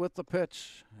Wellen with the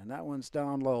pitch, and that one's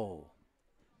down low.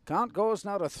 Count goes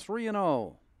now to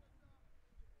 3-0.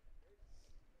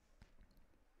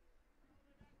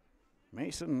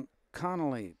 Mason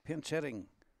Connolly pinch hitting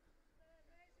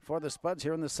for the Spuds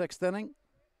here in the sixth inning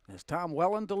as Tom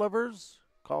Wellen delivers.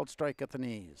 Called strike at the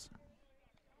knees.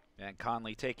 And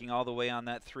Conley taking all the way on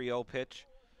that 3-0 pitch.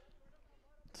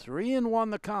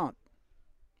 3-1 the count.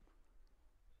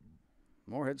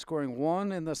 Moorhead scoring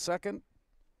 1 in the second.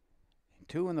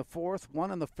 2 in the fourth,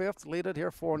 1 in the fifth, lead it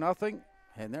here 4-0.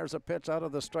 And there's a pitch out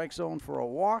of the strike zone for a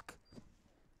walk.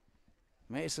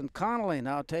 Mason Connolly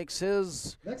now takes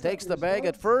the bag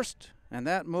at first, and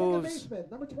that moves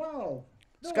number 12,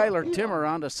 Skylar Timmer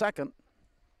on to second.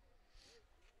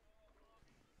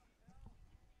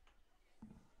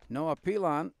 Noah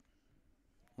Pilon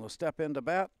will step into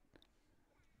bat.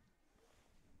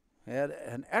 Had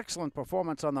an excellent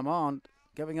performance on the mound,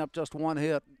 giving up just 1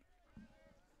 hit.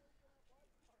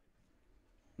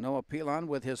 Noah Pilon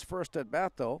with his first at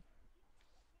bat, though,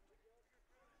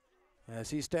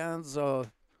 as he stands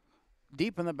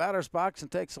deep in the batter's box and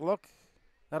takes a look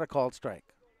at a called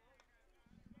strike.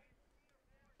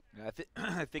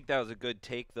 I think that was a good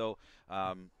take, though.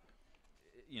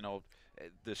 You know,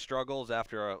 the struggles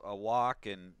after a walk,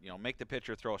 and make the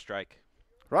pitcher throw a strike.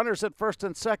 Runners at first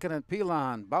and second, and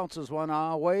Pilon bounces one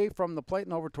away from the plate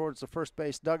and over towards the first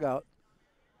base dugout.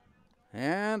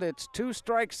 And it's 2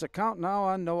 strikes to count now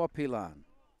on Noah Pilon.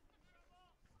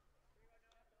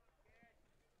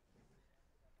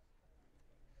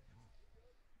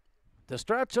 The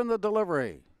stretch and the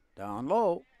delivery. Down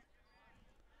low.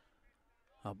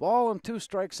 A ball and 2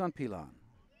 strikes on Pilon.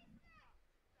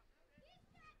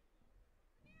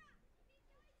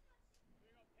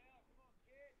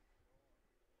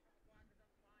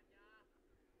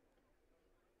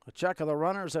 A check of the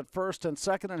runners at first and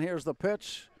second, and here's the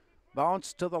pitch.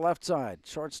 Bounce to the left side.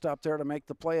 Shortstop there to make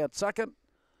the play at second.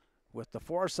 with the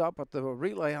force up, but the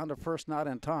relay on the first not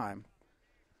in time.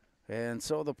 And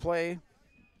so the play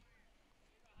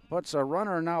puts a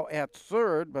runner now at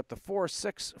third, but the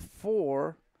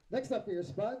 4-6-4. Next up for your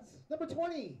Spuds, number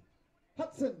 20,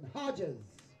 Hudson Hodges.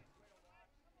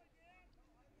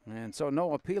 And so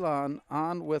Noah Pilon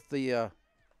on with the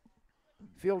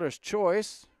fielder's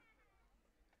choice.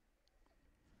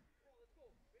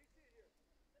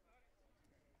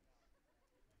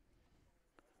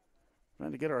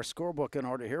 Trying to get our scorebook in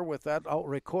order here. With that out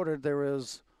recorded, there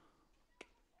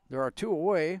are 2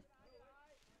 away.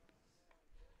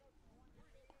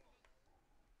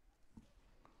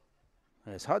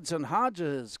 As Hudson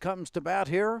Hodges comes to bat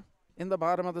here in the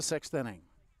bottom of the 6th inning.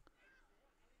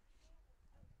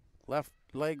 Left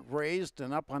leg raised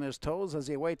and up on his toes as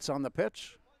he waits on the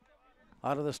pitch.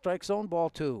 Out of the strike zone, ball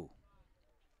 2.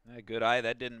 Good eye.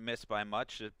 That didn't miss by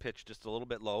much. It pitched just a little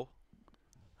bit low.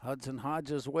 Hudson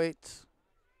Hodges waits.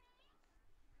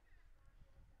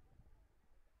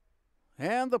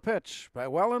 And the pitch by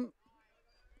Welland.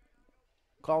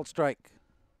 Called strike.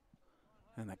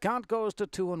 And the count goes to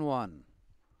 2-1.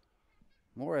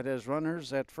 Moorhead has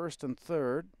runners at first and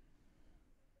third.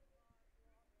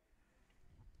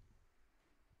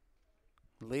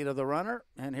 Lead of the runner,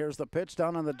 and here's the pitch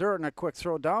down in the dirt, and a quick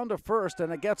throw down to first,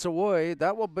 and it gets away.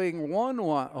 That will bring one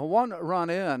run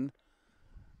in,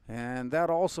 and that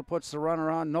also puts the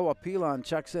runner on. Noah Pilon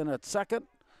checks in at second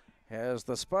as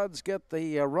the Spuds get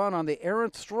the run on the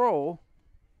errant throw.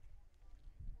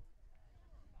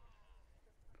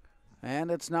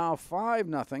 And it's now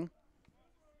 5-0.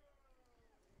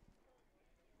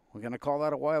 We're going to call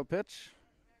that a wild pitch?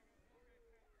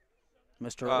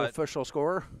 Mr. Official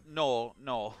Scorer? No.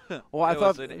 Oh, I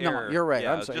thought, was an no, error. you're right. Yeah,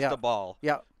 I'm it was sorry. just a ball.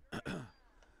 Yeah.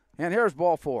 And here's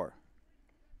ball 4.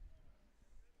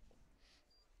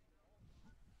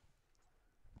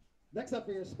 Next up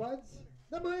for your Spuds,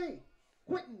 number 8,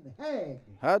 Quentin Haig.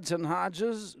 Hudson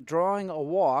Hodges drawing a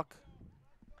walk.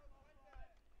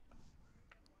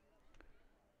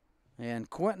 And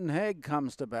Quentin Haig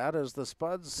comes to bat as the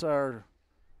Spuds are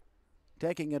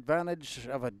taking advantage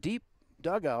of a deep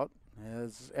dugout,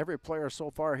 as every player so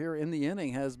far here in the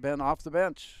inning has been off the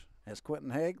bench. As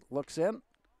Quentin Haig looks in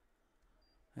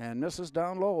and misses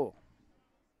down low.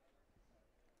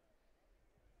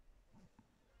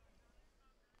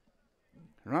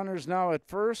 Runners now at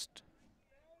first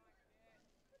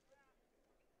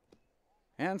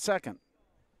and second.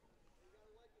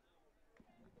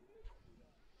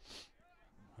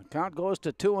 The count goes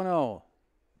to 2-0.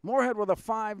 Moorhead with a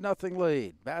 5-0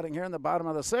 lead. Batting here in the bottom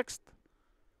of the 6th.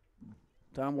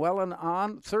 Tom Welland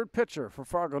on, third pitcher for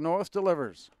Fargo North,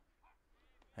 delivers.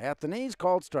 At the knees,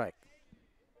 called strike.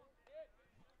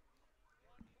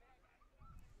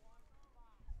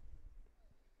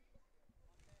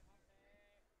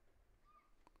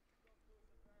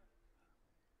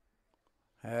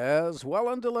 As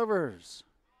Welland delivers.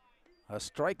 A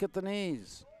strike at the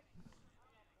knees.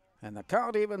 And the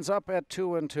count evens up at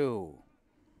 2-2.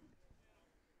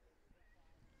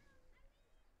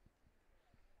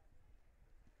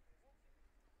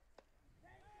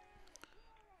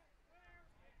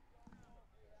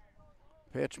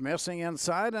 Pitch missing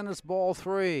inside, and it's ball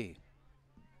 3.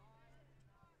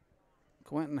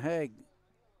 Quentin Haig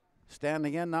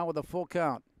standing in now with a full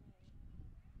count.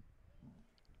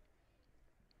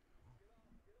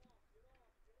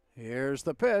 Here's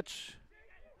the pitch.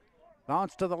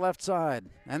 Bounce to the left side,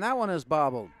 and that one is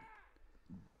bobbled.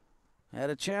 Had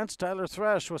a chance. Tyler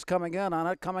Thresh was coming in on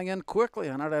it, coming in quickly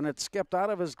on it, and it skipped out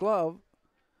of his glove.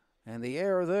 And the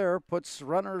air there puts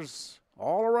runners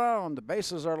all around. The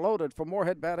bases are loaded for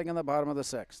Moorhead batting in the bottom of the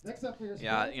 6th.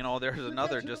 Yeah, there's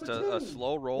another, just a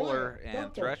slow roller,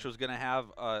 and Thresh was going to have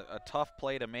a tough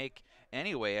play to make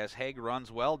anyway as Haig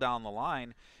runs well down the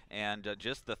line. And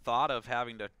just the thought of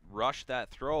having to rush that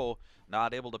throw,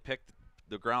 not able to pick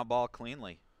the ground ball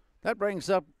cleanly. That brings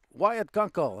up Wyatt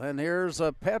Gunkel, and here's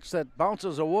a pitch that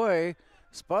bounces away.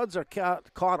 Spuds are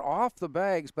caught off the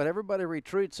bags, but everybody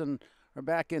retreats and are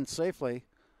back in safely.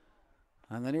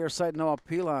 On the near side, Noah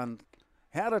Pilon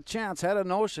had a chance, had a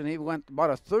notion. He went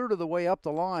about a third of the way up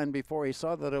the line before he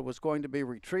saw that it was going to be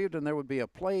retrieved and there would be a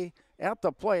play at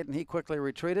the plate, and he quickly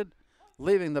retreated,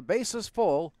 leaving the bases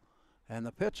full, and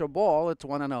the pitch a ball. It's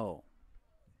 1-0.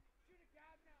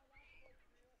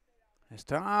 As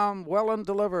Tom Welland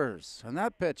delivers, and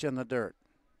that pitch in the dirt,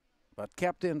 but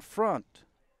kept in front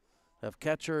of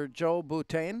catcher Joe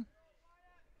Boutain.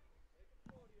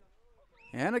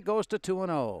 And it goes to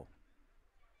 2-0.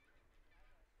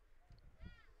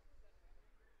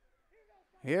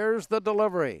 Here's the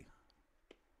delivery.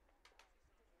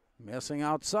 Missing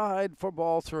outside for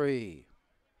ball 3.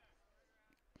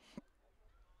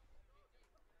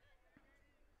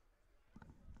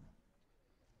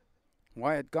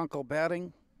 Wyatt Gunkel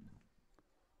batting.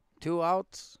 2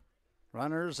 outs.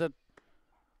 Runners at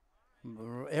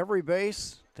every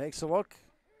base. Takes a look,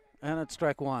 and it's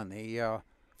strike one. The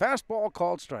fastball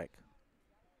called strike.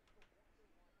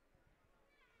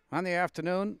 On the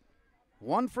afternoon,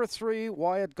 1 for 3,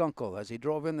 Wyatt Gunkel. As he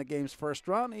drove in the game's first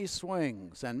run, he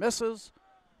swings and misses,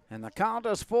 and the count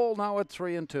is full now at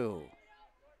 3-2.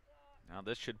 Now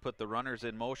this should put the runners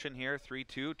in motion here.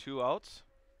 3-2, 2 outs.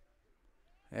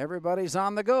 Everybody's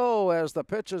on the go as the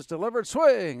pitch is delivered.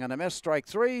 Swing and a miss, strike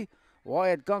 3.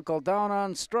 Wyatt Gunkel down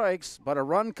on strikes, but a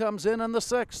run comes in the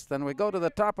 6th. And we go to the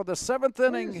top of the 7th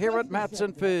inning here at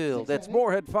Matson Field. It's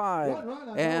Moorhead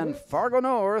 5 and Fargo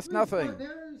North nothing.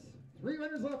 3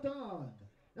 runners left on.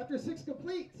 After 6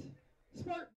 complete,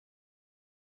 Spartans.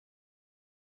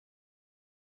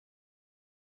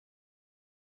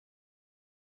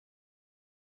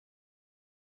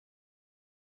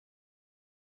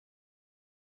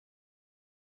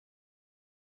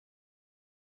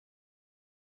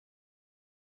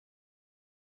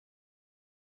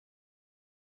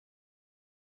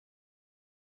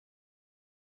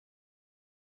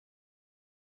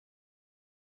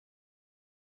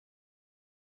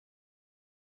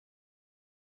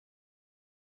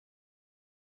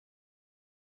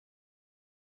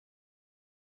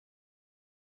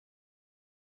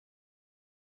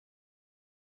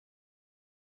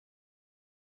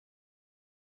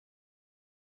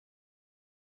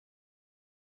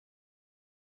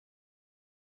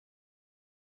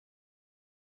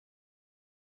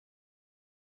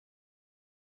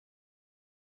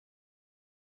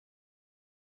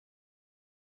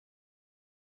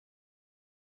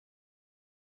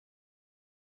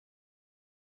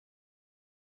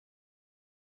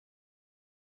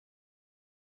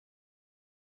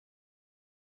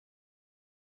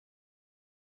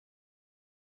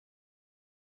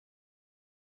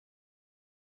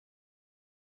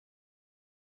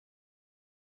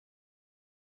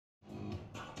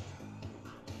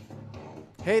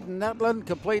 Hayden Netland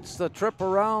completes the trip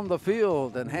around the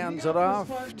field and hands it off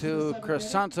to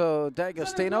Crisanto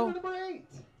D'Agostino.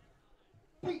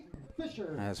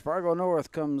 As Fargo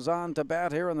North comes on to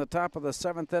bat here in the top of the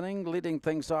 7th inning, leading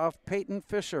things off, Peyton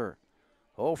Fisher.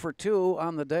 0 for 2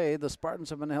 on the day. The Spartans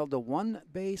have been held to 1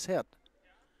 base hit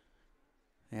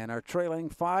and are trailing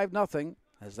 5-0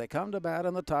 as they come to bat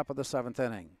in the top of the 7th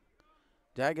inning.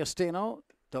 D'Agostino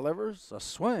delivers a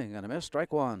swing and a miss,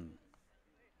 strike 1.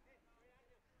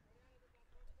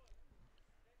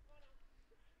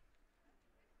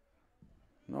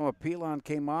 Noah Pilon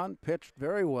came on, pitched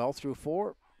very well through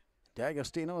 4.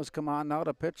 D'Agostino has come on now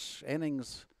to pitch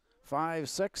innings 5,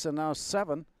 6, and now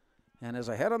 7, and is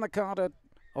ahead on the count at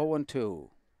 0-2.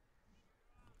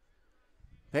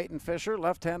 Peyton Fisher,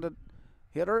 left-handed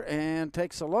hitter, and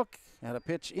takes a look at a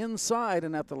pitch inside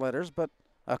and at the letters, but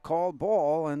a called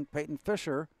ball, and Peyton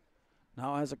Fisher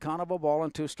now has a countable ball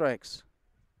and 2 strikes.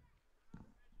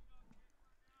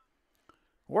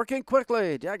 Working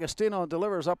quickly, D'Agostino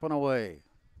delivers up and away.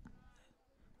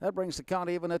 That brings the count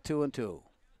even at 2-2.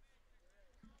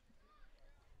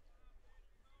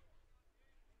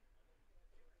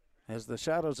 As the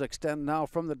shadows extend now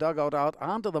from the dugout out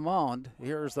onto the mound,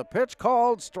 here's the pitch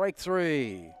called, strike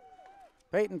 3.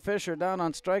 Peyton Fisher down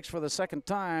on strikes for the 2nd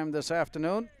time this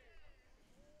afternoon.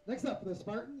 Next up for the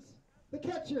Spartans, the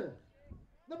catcher,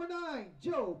 number 9,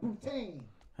 Joe Boutain.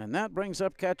 And that brings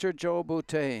up catcher Joe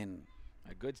Boutain.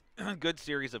 A good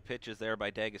series of pitches there by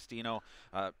D'Agostino.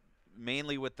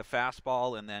 Mainly with the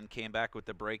fastball, and then came back with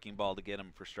the breaking ball to get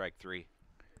him for strike 3.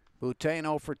 Boutain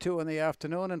 0 for 2 in the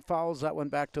afternoon and fouls that one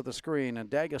back to the screen. And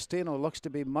D'Agostino looks to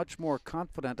be much more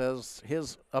confident as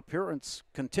his appearance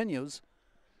continues,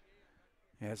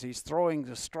 as he's throwing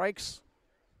the strikes.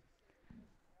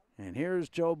 And here's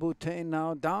Joe Boutain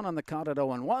now down on the count at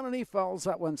 0-1, and he fouls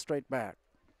that one straight back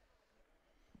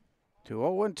to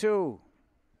 0-2.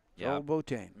 Yeah, Joe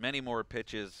Boutain. Many more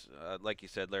pitches, like you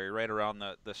said, Larry, right around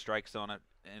the strike zone.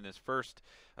 In his first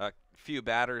few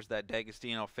batters that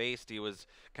D'Agostino faced, he was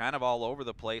kind of all over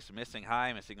the place, missing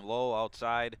high, missing low,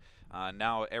 outside.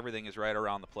 Now everything is right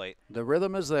around the plate. The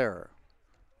rhythm is there.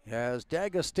 As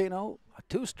D'Agostino, a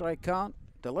 2-strike count,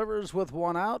 delivers with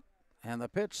 1 out, and the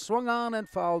pitch swung on and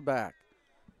fouled back.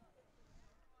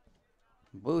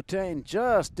 Boutain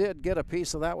just did get a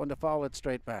piece of that one to foul it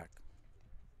straight back.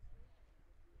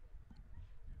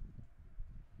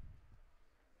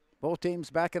 Both teams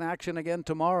back in action again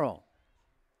tomorrow,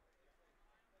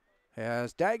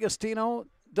 as D'Agostino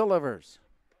delivers.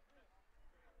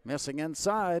 Missing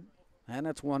inside, and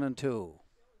it's 1-2.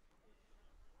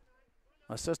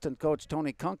 Assistant coach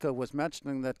Tony Kunka was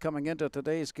mentioning that coming into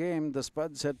today's game, the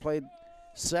Spuds had played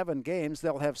 7 games.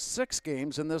 They'll have 6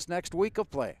 games in this next week of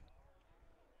play.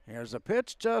 Here's a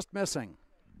pitch just missing.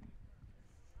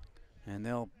 And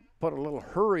they'll put a little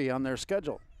hurry on their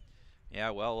schedule.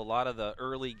 Yeah, well, a lot of the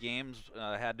early games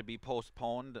had to be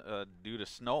postponed due to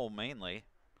snow mainly.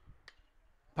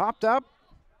 Popped up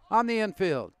on the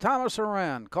infield. Thomas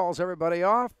Horan calls everybody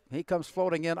off. He comes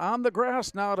floating in on the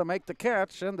grass now to make the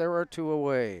catch, and there are 2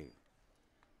 away.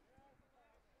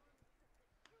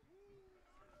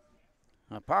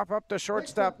 A pop up to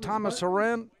shortstop Thomas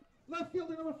Horan. Left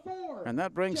fielder number 4. And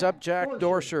that brings up Jack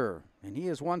Dorsher. And he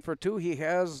is 1 for 2. He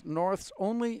has North's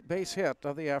only base hit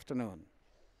of the afternoon.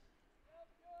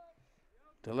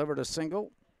 Delivered a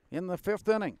single in the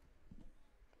 5th inning.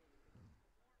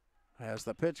 As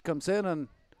the pitch comes in, and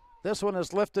this one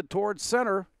is lifted towards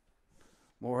center.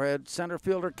 Moorhead center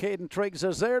fielder Caden Triggs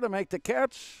is there to make the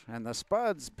catch, and the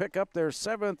Spuds pick up their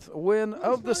 7th win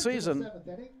of the season.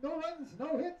 No runs,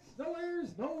 no hits, no errors,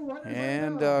 no runners.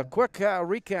 And a quick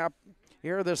recap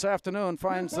here this afternoon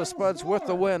finds the Spuds with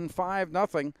the win,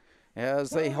 5-0,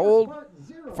 as they hold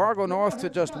Fargo North to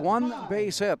just 1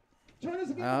 base hit.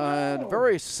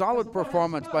 Very solid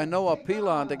performance by Noah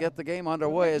Pilon to get the game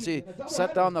underway as he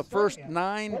set down the first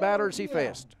 9 batters he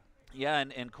faced. Yeah,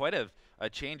 and quite a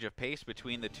change of pace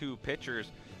between the 2 pitchers.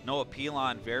 Noah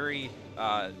Pilon very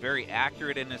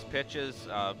accurate in his pitches,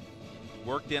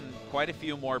 worked in quite a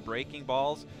few more breaking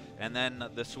balls, and then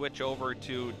the switch over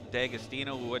to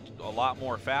D'Agostino with a lot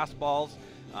more fastballs,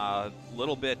 a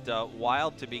little bit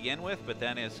wild to begin with, but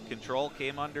then his control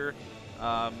came under.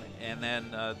 And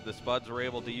then the Spuds were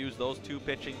able to use those 2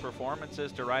 pitching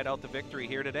performances to ride out the victory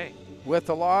here today. With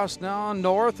the loss now,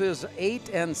 North is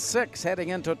 8-6 heading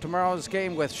into tomorrow's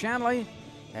game with Shanley.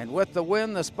 And with the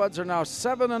win, the Spuds are now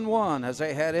 7-1 as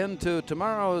they head into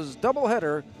tomorrow's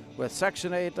doubleheader with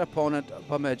Section 8 opponent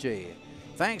Bemidji.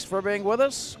 Thanks for being with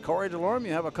us. Corey DeLorme,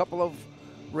 you have a couple of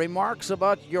remarks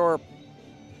about your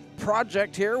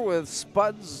project here with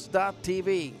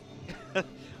Spuds.tv.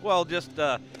 Well, just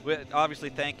we obviously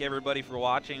thank everybody for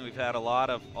watching. We've had a lot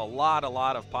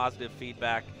of positive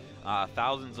feedback.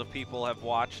 Thousands of people have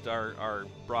watched our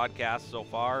broadcast so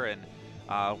far, and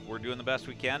we're doing the best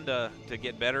we can to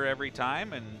get better every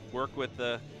time and work with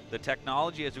the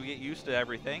technology as we get used to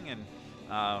everything. And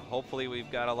hopefully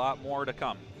we've got a lot more to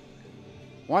come.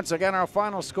 Once again, our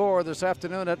final score this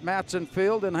afternoon at Matson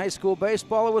Field in high school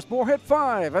baseball, it was Moorhead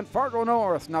 5 and Fargo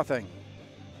North 0.